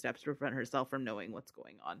taking steps to prevent herself from knowing what's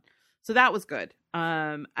going on. So that was good.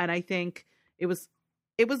 And I think there was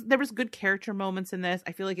good character moments in this.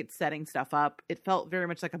 I feel like it's setting stuff up. It felt very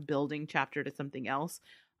much like a building chapter to something else.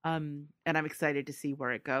 And I'm excited to see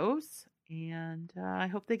where it goes. And I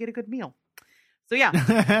hope they get a good meal. So yeah,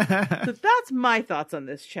 so that's my thoughts on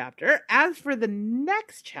this chapter. As for the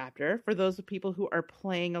next chapter, for those people who are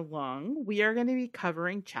playing along, we are going to be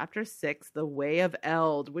covering chapter 6, The Way of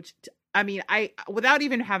Eld, which, I mean, without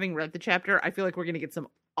even having read the chapter, I feel like we're going to get some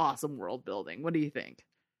awesome world building. What do you think?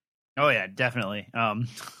 Oh yeah, definitely.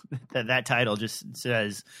 That title just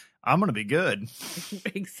says I'm gonna be good.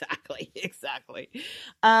 Exactly.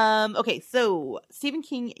 Okay, so Stephen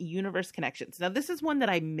King Universe Connections. Now, this is one that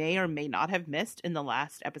I may or may not have missed in the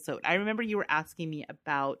last episode. I remember you were asking me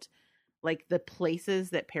about like the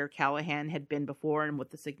places that Per Callahan had been before and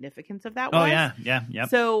what the significance of that was. Oh yeah.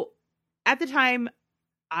 So at the time,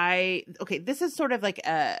 this is sort of like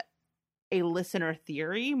a listener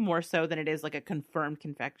theory more so than it is like a confirmed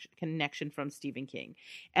connection from Stephen King.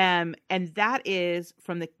 And that is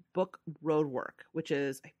from the book Roadwork, which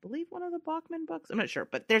is, I believe, one of the Bachman books. I'm not sure,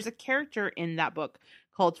 but there's a character in that book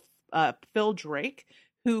called Phil Drake,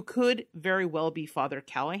 who could very well be Father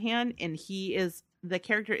Callahan. And the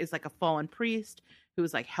character is like a fallen priest who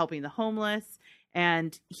is like helping the homeless.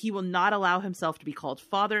 And he will not allow himself to be called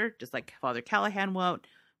father, just like Father Callahan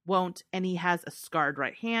won't, and he has a scarred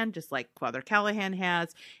right hand just like Father Callahan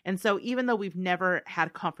has. And so even though we've never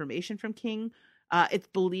had confirmation from King, it's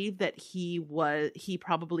believed that he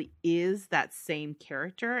probably is that same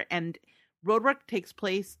character. And Roadwork takes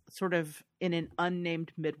place sort of in an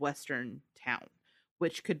unnamed Midwestern town,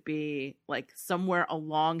 which could be like somewhere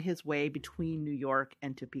along his way between New York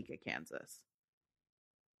and Topeka, Kansas.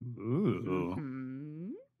 Ooh. Mm-hmm.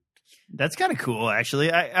 That's kind of cool,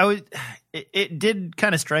 actually. It did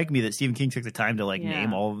kind of strike me that Stephen King took the time to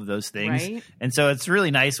name all of those things, right? And so it's really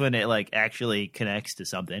nice when it actually connects to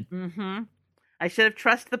something. Mm-hmm. I should have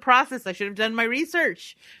trusted the process. I should have done my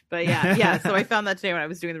research. But yeah. So I found that today when I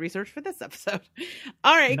was doing the research for this episode.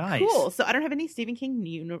 All right, nice. Cool. So I don't have any Stephen King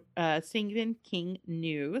news.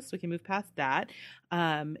 So we can move past that.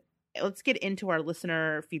 Let's get into our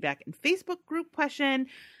listener feedback and Facebook group question.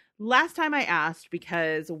 Last time I asked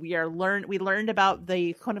because we learned about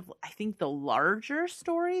the kind of, I think, the larger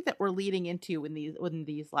story that we're leading into in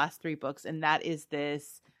these last 3 books, and that is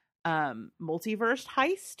this multiverse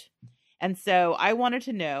heist. And so I wanted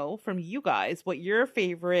to know from you guys what your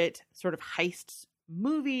favorite sort of heists,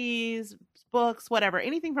 movies, books, whatever,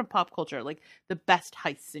 anything from pop culture, like the best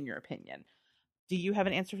heists in your opinion. Do you have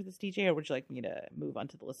an answer for this, DJ, or would you like me to move on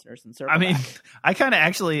to the listeners and circle back? I kind of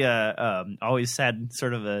actually always had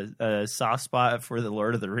sort of a soft spot for the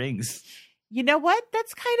Lord of the Rings. You know what?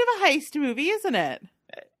 That's kind of a heist movie, isn't it?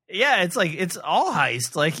 Yeah, it's all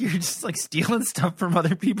heist. Like, you're just stealing stuff from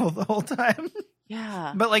other people the whole time.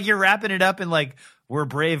 Yeah. But you're wrapping it up in we're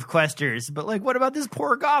brave questers. But what about this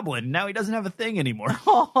poor goblin? Now he doesn't have a thing anymore.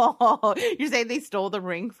 Oh, you're saying they stole the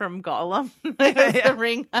ring from Gollum? The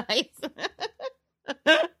ring heist.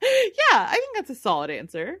 Yeah, I think that's a solid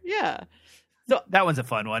answer. Yeah. So that one's a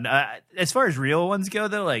fun one. As far as real ones go,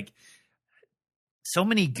 though, so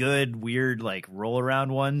many good, weird, roll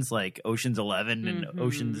around ones, like Ocean's 11 and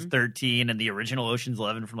Ocean's 13 and the original Ocean's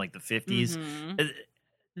 11 from the 50s. Mm-hmm.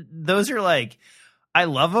 Those are I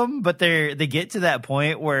love them, but they get to that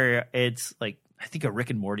point where it's I think a Rick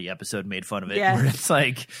and Morty episode made fun of it, where it's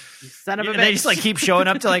you son of a bitch. They just keep showing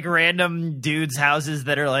up to random dudes' houses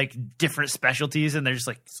that are different specialties, and they're just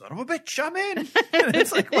son of a bitch, I'm in. And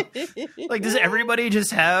it's what? Does everybody just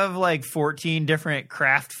have 14 different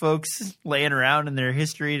craft folks laying around in their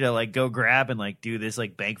history to go grab and do this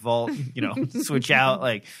bank vault, switch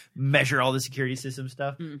out, measure all the security system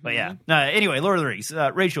stuff? Mm-hmm. But yeah, anyway, Lord of the Rings.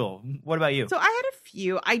 Rachel, what about you? So I had a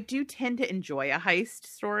few. I do tend to enjoy a heist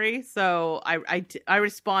story, so I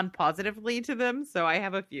respond positively to them, so I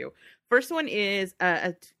have a few. First one is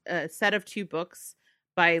a set of 2 books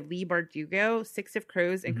by Leigh Bardugo, Six of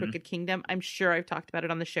Crows and Crooked Kingdom. I'm sure I've talked about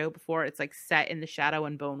it on the show before. It's set in the Shadow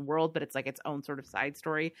and Bone world, but it's its own sort of side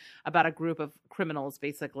story about a group of criminals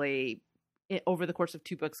basically over the course of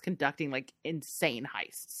 2 books conducting insane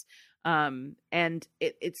heists. And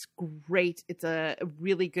it's great. It's a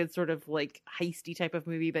really good sort of heisty type of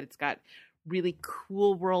movie, but it's got really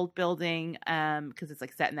cool world building because it's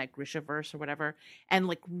set in that Grishaverse or whatever,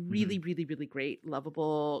 and really really great,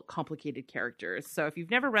 lovable, complicated characters. So if you've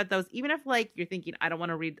never read those, even if you're thinking I don't want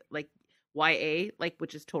to read YA, like,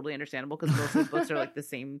 which is totally understandable because most of the books are like the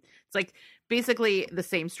same. It's like basically the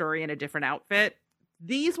same story in a different outfit.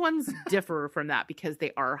 These ones differ from that because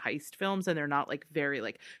they are heist films and they're not like very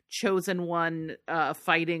like chosen one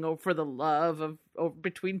fighting for the love of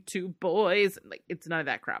between two boys. Like, it's none of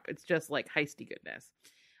that crap. It's just like heisty goodness.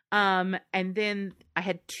 And then I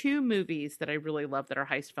had 2 movies that I really love that are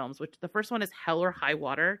heist films, which the first one is Hell or High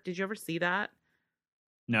Water. Did you ever see that?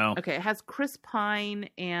 No. Okay, it has Chris Pine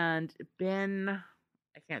and Ben.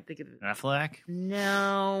 I can't think of it. Affleck?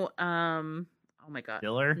 No. Oh my God.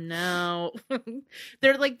 Diller? No.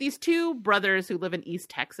 They're like these 2 brothers who live in East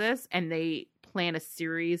Texas, and they plan a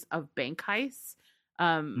series of bank heists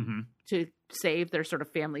to save their sort of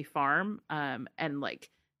family farm, and like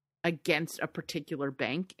against a particular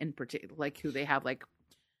bank in particular, like who they have like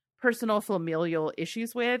personal familial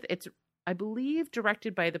issues with. It's, I believe,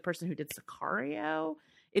 directed by the person who did Sicario.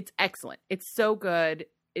 It's excellent. It's so good.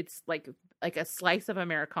 It's like a slice of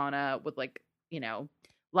Americana with like, you know,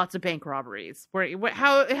 lots of bank robberies.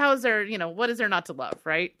 How is there, you know, what is there not to love,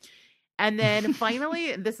 right? And then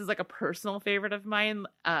finally, this is like a personal favorite of mine.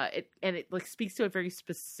 It like speaks to a very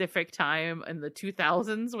specific time in the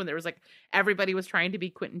 2000s when there was like everybody was trying to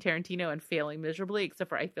be Quentin Tarantino and failing miserably, except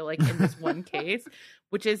for I feel like in this one case,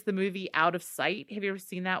 which is the movie Out of Sight. Have you ever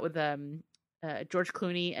seen that with George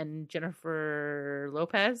Clooney and Jennifer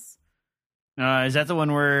Lopez? Is that the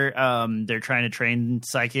one where they're trying to train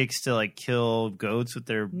psychics to like kill goats with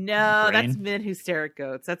their brain? That's Men Who Stare at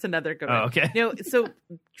Goats. That's another good one. Oh, okay. No, so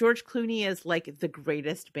George Clooney is like the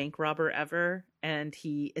greatest bank robber ever, and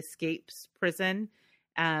he escapes prison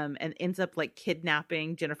and ends up like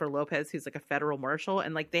kidnapping Jennifer Lopez, who's like a federal marshal,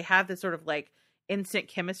 and like they have this sort of like instant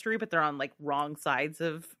chemistry, but they're on like wrong sides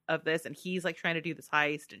of this, and he's like trying to do this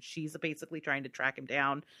heist and she's basically trying to track him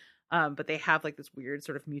down. But they have like this weird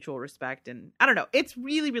sort of mutual respect, and I don't know. It's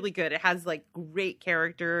really, really good. It has like great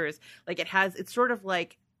characters. Like it's sort of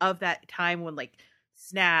like of that time when like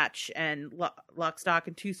Snatch and Lock, Stock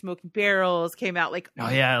and Two Smoking Barrels came out. Like, oh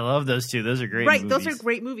yeah, I love those 2. Those are great. Right, movies. those are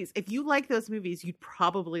great movies. If you like those movies, you'd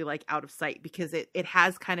probably like Out of Sight because it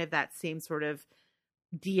has kind of that same sort of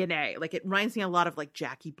DNA. Like it reminds me a lot of like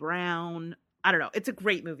Jackie Brown. I don't know. It's a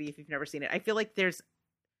great movie if you've never seen it. I feel like there's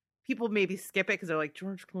people maybe skip it because they're like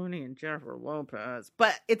George Clooney and Jennifer Lopez,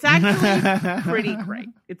 but it's actually pretty great.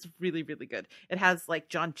 It's really, really good. It has like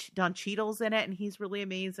Don Cheadle's in it, and he's really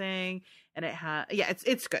amazing. And it has,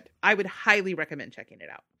 it's good. I would highly recommend checking it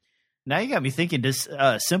out. Now you got me thinking. Does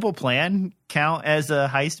Simple Plan count as a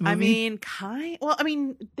heist movie? I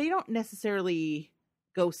mean, they don't necessarily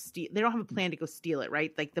go steal. They don't have a plan to go steal it,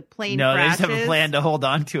 right? Like the plane. No, crashes. they just have a plan to hold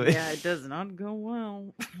on to it. Yeah, it does not go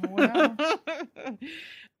well.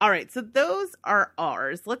 All right, so those are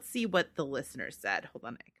ours. Let's see what the listener said. Hold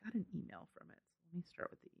on, I got an email from it. Let me start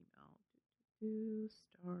with the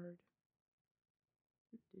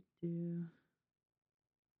email.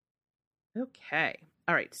 Okay.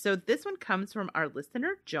 All right. So this one comes from our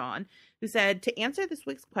listener, John, who said, to answer this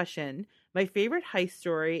week's question, my favorite heist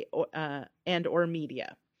story or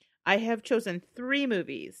media. I have chosen 3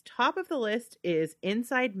 movies. Top of the list is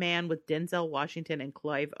Inside Man with Denzel Washington and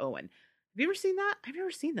Clive Owen. Have you ever seen that? I've never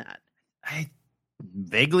seen that. I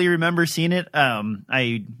vaguely remember seeing it.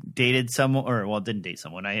 I dated someone, didn't date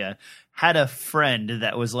someone. I had a friend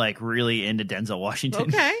that was like really into Denzel Washington.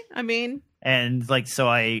 Okay. I mean, and like, so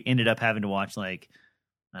I ended up having to watch like,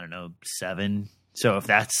 I don't know, 7. So if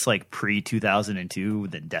that's like pre 2002,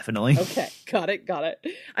 then definitely. Okay. Got it.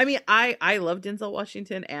 I mean, I love Denzel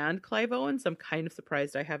Washington and Clive Owen, so I'm kind of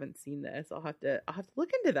surprised I haven't seen this. I'll have to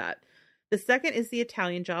look into that. The second is The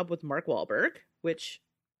Italian Job with Mark Wahlberg, which,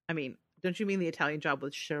 I mean, don't you mean The Italian Job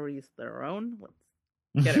with Charlize Theron?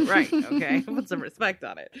 Let's get it right, okay? Put some respect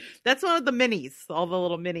on it. That's one of the minis, all the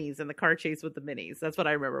little minis and the car chase with the minis. That's what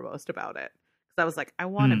I remember most about it. Because I was like, I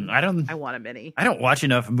want a mini. I don't watch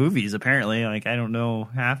enough movies, apparently. Like, I don't know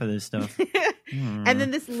half of this stuff. And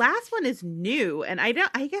then this last one is new, and I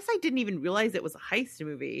guess I didn't even realize it was a heist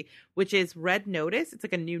movie, which is Red Notice. It's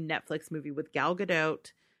like a new Netflix movie with Gal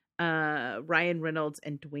Gadot, Ryan Reynolds,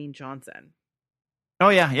 and Dwayne Johnson. Oh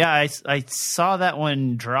yeah. I saw that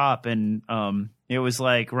one drop, and it was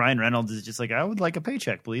like Ryan Reynolds is just like, I would like a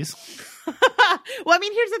paycheck, please. Well, I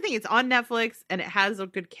mean, here's the thing: it's on Netflix, and it has a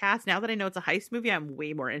good cast. Now that I know it's a heist movie, I'm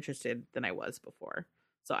way more interested than I was before.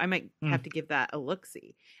 So I might have to give that a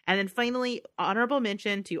look-see. And then finally, honorable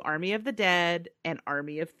mention to Army of the Dead and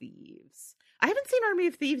Army of Thieves. I haven't seen Army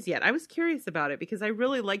of Thieves yet. I was curious about it because I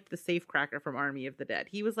really liked the safecracker from Army of the Dead.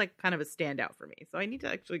 He was like kind of a standout for me. So I need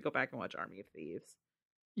to actually go back and watch Army of Thieves.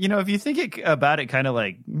 if you think about it, kind of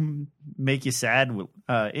like make you sad.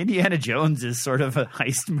 Indiana Jones is sort of a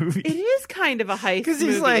heist movie. It is kind of a heist movie.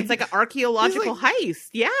 He's it's like an archaeological heist.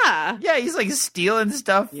 Yeah. Yeah, he's like stealing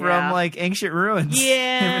stuff from like ancient ruins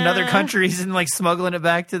in other countries and like smuggling it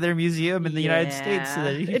back to their museum in the United States. So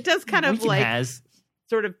that it does kind of like has.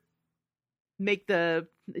 sort of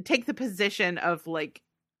take the position of like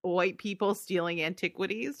white people stealing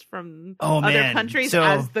antiquities from other countries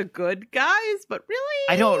as the good guys, but really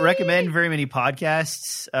I don't recommend very many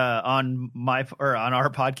podcasts on our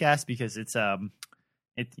podcast because it's not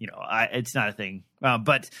a thing.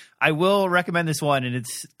 But I will recommend this one, and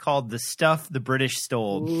it's called The Stuff the British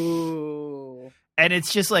Stole. Ooh. And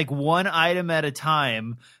it's just like one item at a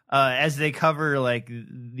time as they cover like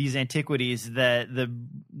these antiquities that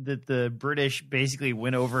the British basically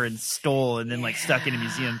went over and stole and then like stuck in a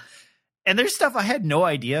museum. And there's stuff I had no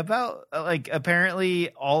idea about. Like apparently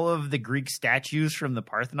all of the Greek statues from the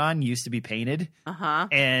Parthenon used to be painted. Uh-huh.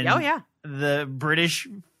 And the British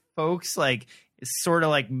folks like sort of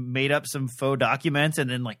like made up some faux documents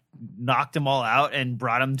and then like knocked them all out and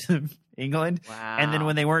brought them to England. Wow. And then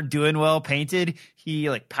when they weren't doing well painted, he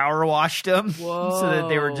like power washed them so that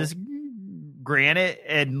they were just granite.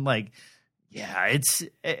 And like, yeah, it's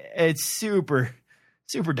super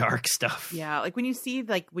dark stuff. Yeah, like when you see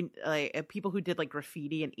people who did like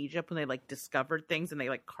graffiti in Egypt when they like discovered things and they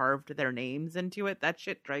like carved their names into it, that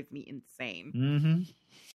shit drives me insane. Mm-hmm.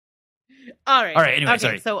 All right. Anyway, okay,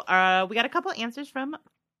 sorry. So we got a couple answers from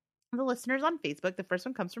the listeners on Facebook. The first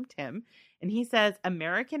one comes from Tim, and he says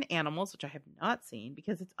American Animals, which I have not seen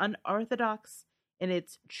because it's unorthodox in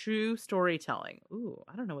its true storytelling. Ooh,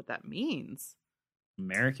 I don't know what that means.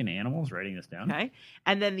 American Animals, writing this down. Okay.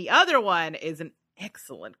 And then the other one is an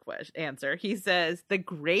excellent answer. He says The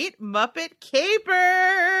Great Muppet Caper.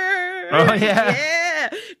 Oh, yeah. Yeah.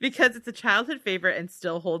 Because it's a childhood favorite and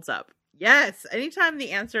still holds up. Yes. Anytime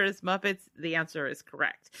the answer is Muppets, the answer is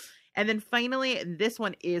correct. And then finally, and this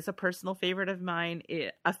one is a personal favorite of mine,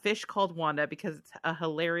 A Fish Called Wanda, because it's a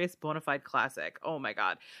hilarious bona fide classic. Oh my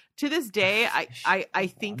God. To this day,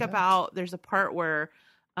 I think about, there's a part where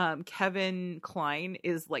Kevin Kline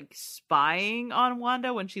is like spying on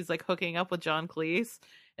Wanda when she's like hooking up with John Cleese,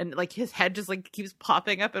 and like his head just like keeps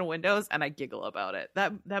popping up in windows, and I giggle about it.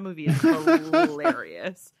 That movie is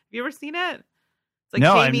hilarious. Have you ever seen it? It's like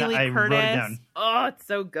no, Jamie Lee I Curtis. wrote it down. Oh, it's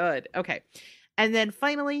so good. Okay. And then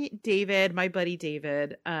finally, David, my buddy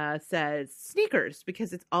David, says Sneakers,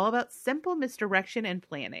 because it's all about simple misdirection and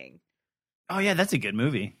planning. Oh yeah, that's a good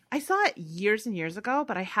movie. I saw it years and years ago,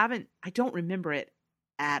 but I don't remember it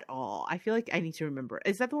at all. I feel like I need to remember.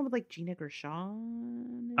 Is that the one with like Gina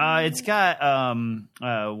Gershon? It's got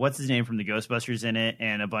what's his name from the Ghostbusters in it,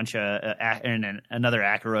 and a bunch of and another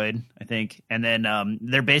Aykroyd, I think. And then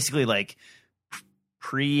they're basically like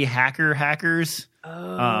hackers.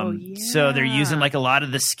 Oh, yeah. So they're using like a lot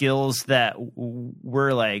of the skills that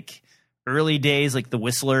were like early days, like the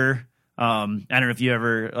Whistler. I don't know if you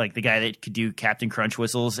ever like the guy that could do Captain Crunch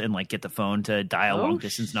whistles and like get the phone to dial long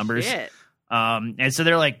distance numbers. Shit. And so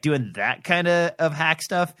they're like doing that kind of hack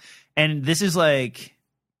stuff. And this is like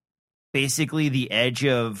basically the edge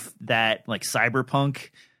of that like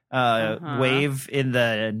cyberpunk wave in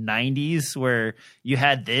the 90s where you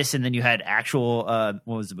had this and then you had actual what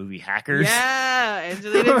was the movie, Hackers? Yeah,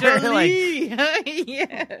 Angelina Jolie.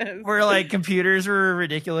 Yes. Where like computers were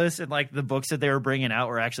ridiculous and like the books that they were bringing out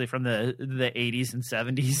were actually from the 80s and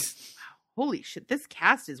 70s. Holy shit, this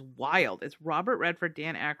cast is wild. It's Robert Redford,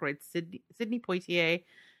 Dan Aykroyd, Sidney Poitier,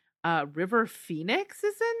 River Phoenix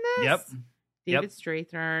is in this. Yep. David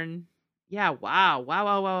Strathairn. Yeah, wow.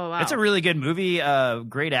 It's a really good movie.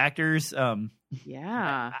 Great actors.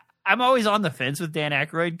 Yeah. I'm always on the fence with Dan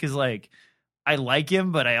Aykroyd because like I like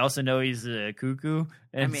him, but I also know he's a cuckoo.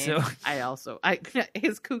 And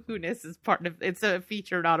his cuckoo-ness is it's a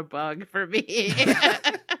feature, not a bug for me.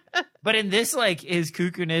 But in this, like, his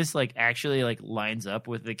cuckoo-ness, like, actually, like, lines up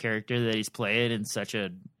with the character that he's playing in such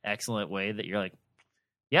an excellent way that you're like,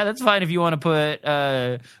 yeah, that's fine if you want to put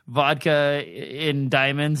vodka in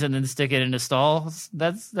diamonds and then stick it in a stall.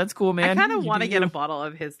 That's cool, man. I kind of want to get a bottle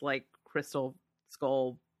of his, like, Crystal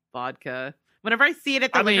Skull vodka. Whenever I see it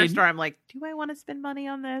at the liquor store, I'm like, do I want to spend money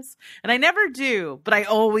on this? And I never do, but I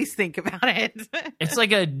always think about it. It's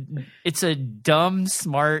like it's a dumb,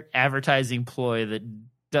 smart advertising ploy that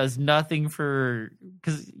does nothing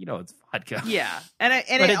because it's vodka. Yeah, and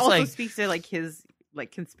it also like, speaks to like his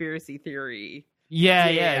like conspiracy theory. Yeah,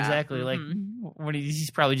 exactly. Mm-hmm. Like when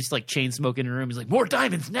he's probably just like chain smoking in a room, he's like, more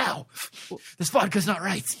diamonds now. This vodka's not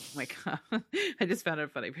right. Oh my God, I just found a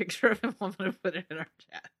funny picture of him. I'm gonna put it in our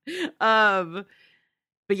chat.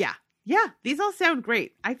 But yeah, Yeah, these all sound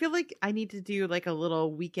great. I feel like I need to do like a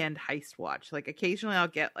little weekend heist watch. Like occasionally I'll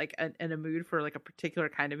get like in a mood for like a particular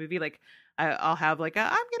kind of movie. Like I'll have like I'm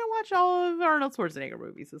gonna watch all of Arnold Schwarzenegger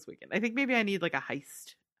movies this weekend. I think maybe I need like a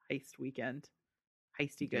heist weekend.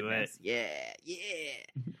 Heisty goodness. Yeah.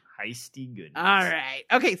 Heisty goodness. All right.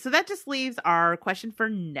 Okay, so that just leaves our question for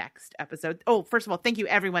next episode. Oh, first of all, thank you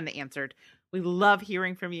everyone that answered. We love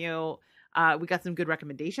hearing from you. We got some good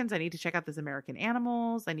recommendations. I need to check out this American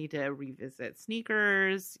Animals. I need to revisit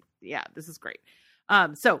Sneakers. Yeah, this is great.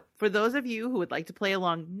 So for those of you who would like to play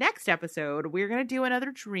along next episode, we're going to do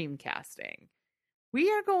another dream casting. We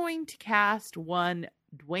are going to cast one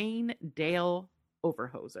Dwayne Dale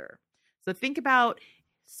Overhoser. So think about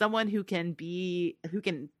someone who can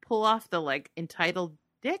pull off the like entitled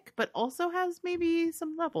dick, but also has maybe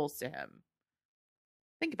some levels to him.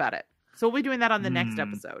 Think about it. So we'll be doing that on the next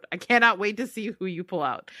episode. I cannot wait to see who you pull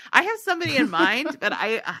out. I have somebody in mind, but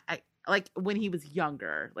I like when he was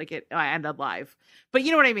younger, like and alive. But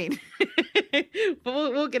you know what I mean.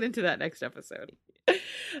 But we'll get into that next episode.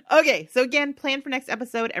 Okay, so again, plan for next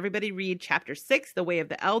episode. Everybody read Chapter 6, The Way of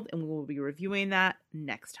the Eld, and we will be reviewing that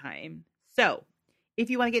next time. So if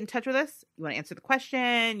you want to get in touch with us, you want to answer the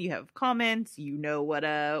question, you have comments, you know what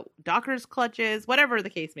a Docker's clutch is, whatever the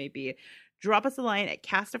case may be, drop us a line at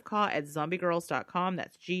castofcaw@zombiegirls.com.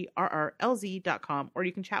 That's GRRLZ.com. Or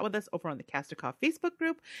you can chat with us over on the Cast of Caw Facebook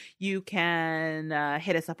group. You can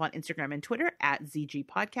hit us up on Instagram and Twitter at ZG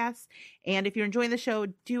Podcasts. And if you're enjoying the show,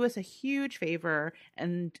 do us a huge favor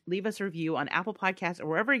and leave us a review on Apple Podcasts or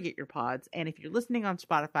wherever you get your pods. And if you're listening on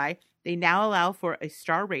Spotify, they now allow for a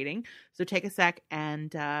star rating. So take a sec and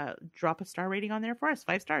drop a star rating on there for us.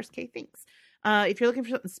 5 stars. Okay, thanks. If you're looking for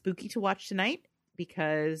something spooky to watch tonight,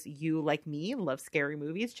 because you, like me, love scary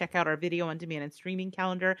movies, check out our video on demand and streaming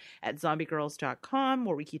calendar at zombiegirls.com,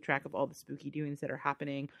 where we keep track of all the spooky doings that are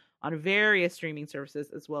happening on various streaming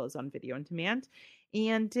services as well as on video on demand.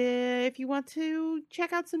 And if you want to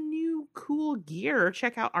check out some new cool gear,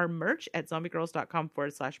 check out our merch at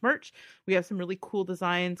zombiegirls.com/merch. We have some really cool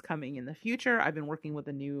designs coming in the future. I've been working with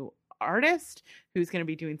a new artist who's going to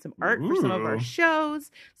be doing some art for some of our shows.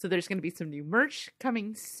 So there's going to be some new merch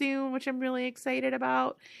coming soon, which I'm really excited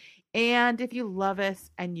about. And if you love us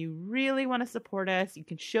and you really want to support us, you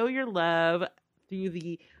can show your love through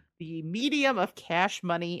the medium of cash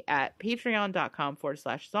money at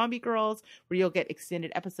patreon.com/zombiegirls, where you'll get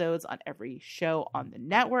extended episodes on every show on the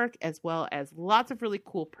network, as well as lots of really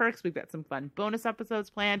cool perks. We've got some fun bonus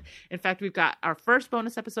episodes planned. In fact, we've got our first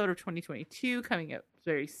bonus episode of 2022 coming up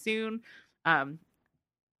very soon. I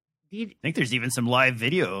think there's even some live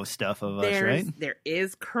video stuff of us, right? There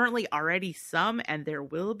is currently already some, and there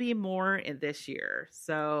will be more in this year.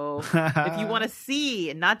 So if you want to see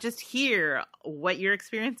and not just hear what you're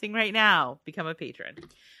experiencing right now, become a patron.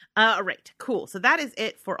 All right, cool. So that is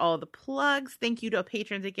it for all the plugs. Thank you to our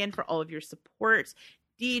patrons again for all of your support.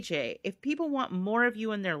 DJ, if people want more of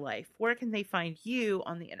you in their life, where can they find you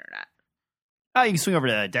on the internet? You can swing over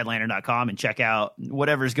to deadlander.com and check out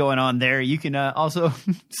whatever's going on there. You can also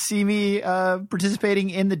see me participating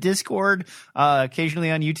in the Discord,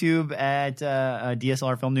 occasionally on YouTube at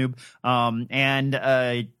DSLR Film Noob,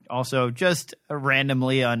 and also just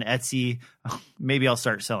randomly on Etsy. Maybe I'll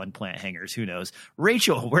start selling plant hangers. Who knows?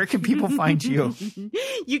 Rachel, where can people find you?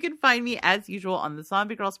 You can find me, as usual, on the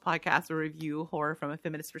Zombie Girls podcast, where we review horror from a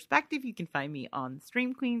feminist perspective. You can find me on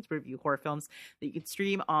Stream Queens, where we review horror films that you can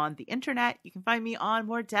stream on the internet. You can find me on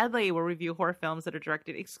More Deadly, where we review horror films that are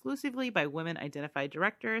directed exclusively by women-identified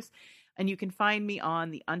directors. And you can find me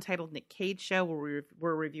on the Untitled Nick Cage Show, where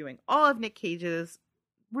we're reviewing all of Nick Cage's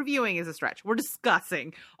reviewing is a stretch. We're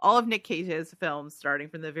discussing all of Nick Cage's films starting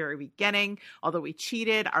from the very beginning. Although we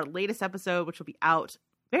cheated, our latest episode, which will be out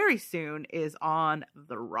very soon, is on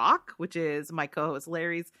The Rock, which is my co-host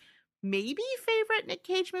Larry's maybe favorite Nick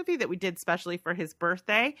Cage movie that we did specially for his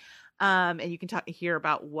birthday. And you can hear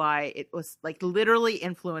about why it was like literally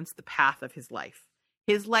influenced the path of his life.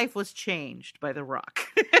 His life was changed by The Rock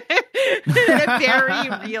in a very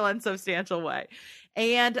real and substantial way.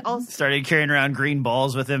 And also started carrying around green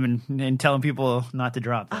balls with him and telling people not to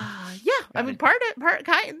drop them. Yeah, I mean, part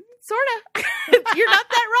kind, sort of. You're not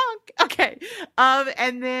that wrong. Okay.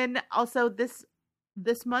 And then also this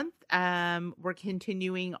month, we're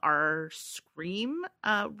continuing our Scream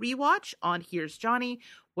rewatch on Here's Johnny,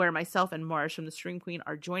 where myself and Mars from the Stream Queen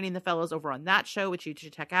are joining the fellows over on that show, which you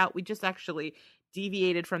should check out. We just actually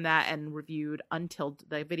deviated from that and reviewed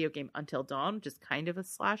the video game Until Dawn, which is kind of a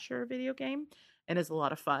slasher video game and is a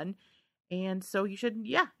lot of fun. And so you should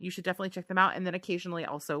definitely check them out. And then occasionally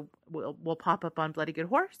also we'll pop up on Bloody Good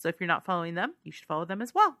Horror. So if you're not following them, you should follow them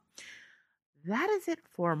as well. that is it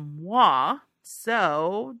for moi.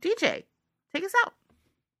 So, DJ, take us out.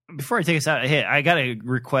 Before I take us out, hey, I got a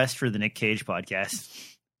request for the Nick Cage podcast.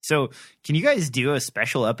 So can you guys do a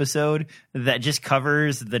special episode that just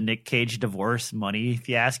covers the Nick Cage divorce money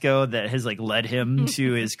fiasco that has like led him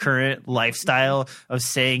to his current lifestyle of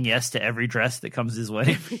saying yes to every dress that comes his way?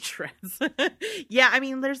 Every dress. Yeah, I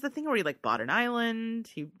mean, there's the thing where he like bought an island.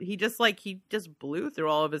 He just blew through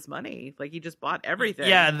all of his money. Like he just bought everything.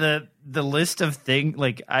 Yeah, the list of things,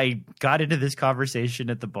 like I got into this conversation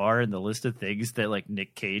at the bar, and the list of things that like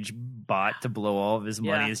Nick Cage bought to blow all of his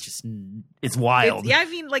money is just, it's wild. I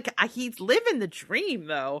mean, like he's living the dream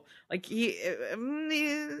though. Like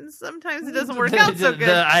sometimes it doesn't work out so good.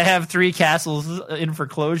 I have 3 castles in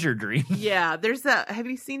foreclosure dream. Yeah, have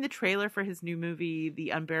you seen the trailer for his new movie,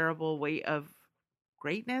 The Unbearable Weight of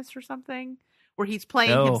Greatness or something? Where he's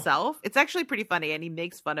playing himself. It's actually pretty funny, and he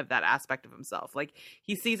makes fun of that aspect of himself. Like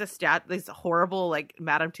he sees this horrible like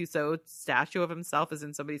Madame Tussauds statue of himself is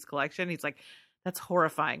in somebody's collection. He's like, that's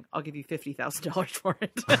horrifying. I'll give you $50,000 for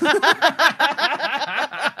it.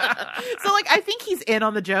 So like I think he's in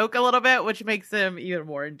on the joke a little bit, which makes him even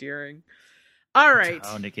more endearing. All right.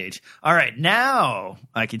 Oh, Nick Cage. All right, now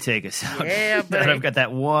I can take us out. Yeah, but I've got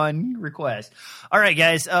that one request. All right,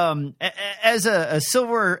 guys. As a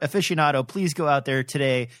silver aficionado, please go out there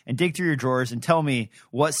today and dig through your drawers and tell me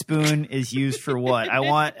what spoon is used for what. I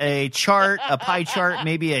want a chart, a pie chart,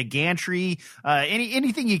 maybe a gantry,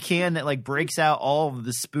 anything you can that like breaks out all of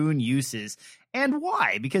the spoon uses. And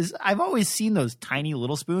why? Because I've always seen those tiny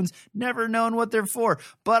little spoons, never known what they're for.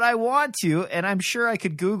 But I want to, and I'm sure I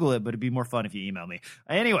could Google it, but it'd be more fun if you email me.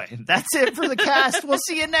 Anyway, that's it for the cast. We'll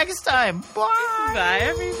see you next time. Bye. Bye,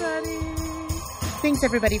 everybody. Thanks,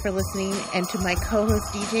 everybody, for listening, and to my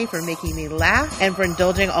co-host DJ for making me laugh and for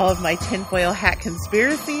indulging all of my tinfoil hat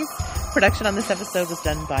conspiracies. Production on this episode was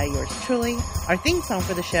done by yours truly. Our theme song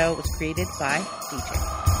for the show was created by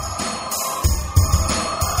DJ.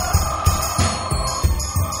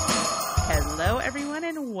 Hello, everyone,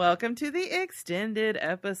 and welcome to the extended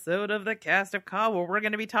episode of the Cast of Ka, where we're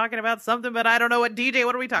going to be talking about something, but I don't know what. DJ,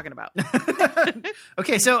 what are we talking about?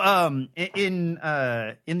 Okay, so in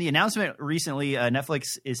the announcement recently,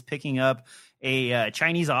 Netflix is picking up a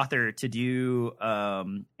Chinese author to do not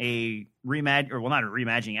a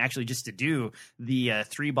reimagining, actually just to do the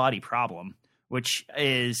 3-body problem, which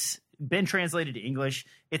is been translated to English.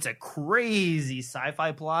 It's a crazy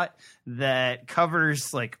sci-fi plot that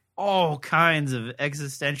covers like all kinds of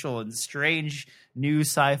existential and strange new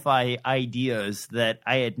sci-fi ideas that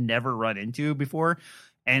I had never run into before.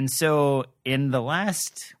 And so in the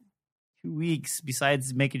last 2 weeks,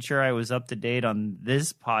 besides making sure I was up to date on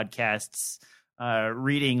this podcast's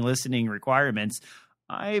listening requirements,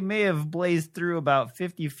 I may have blazed through about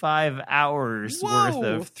 55 hours worth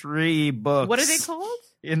of 3 books. What are they called?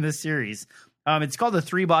 In the series. It's called the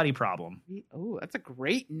 3-body problem. Oh, that's a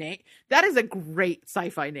great name. That is a great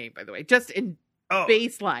sci-fi name, by the way. Just in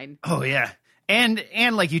baseline. Oh yeah, and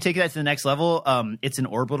like you take that to the next level. It's an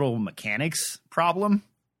orbital mechanics problem.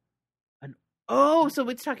 So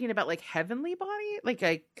it's talking about like heavenly body,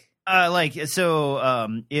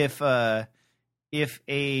 if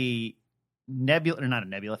a nebula, or not a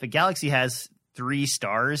nebula, if a galaxy has 3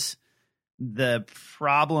 stars, the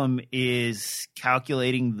problem is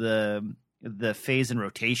calculating the phase and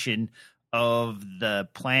rotation of the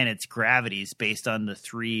planet's gravities based on the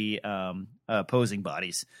 3 opposing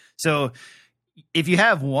bodies. So if you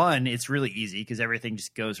have 1, it's really easy because everything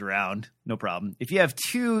just goes around, no problem. If you have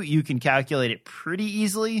 2, you can calculate it pretty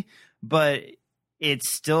easily, but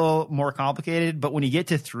it's still more complicated. But when you get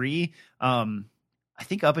to 3, I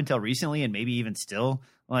think up until recently, and maybe even still,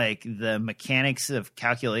 like the mechanics of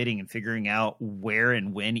calculating and figuring out where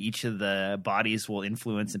and when each of the bodies will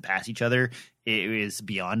influence and pass each other, it is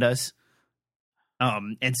beyond us.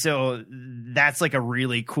 And so that's like a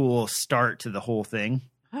really cool start to the whole thing.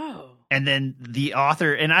 Oh. And then the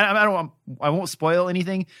author, and I won't spoil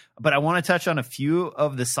anything, but I want to touch on a few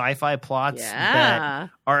of the sci-fi plots that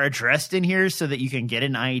are addressed in here so that you can get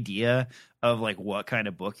an idea of like what kind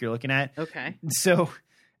of book you're looking at. Okay. So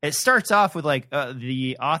it starts off with like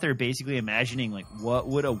the author basically imagining like what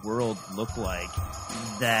would a world look like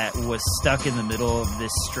that was stuck in the middle of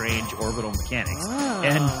this strange orbital mechanics. Oh.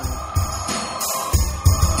 And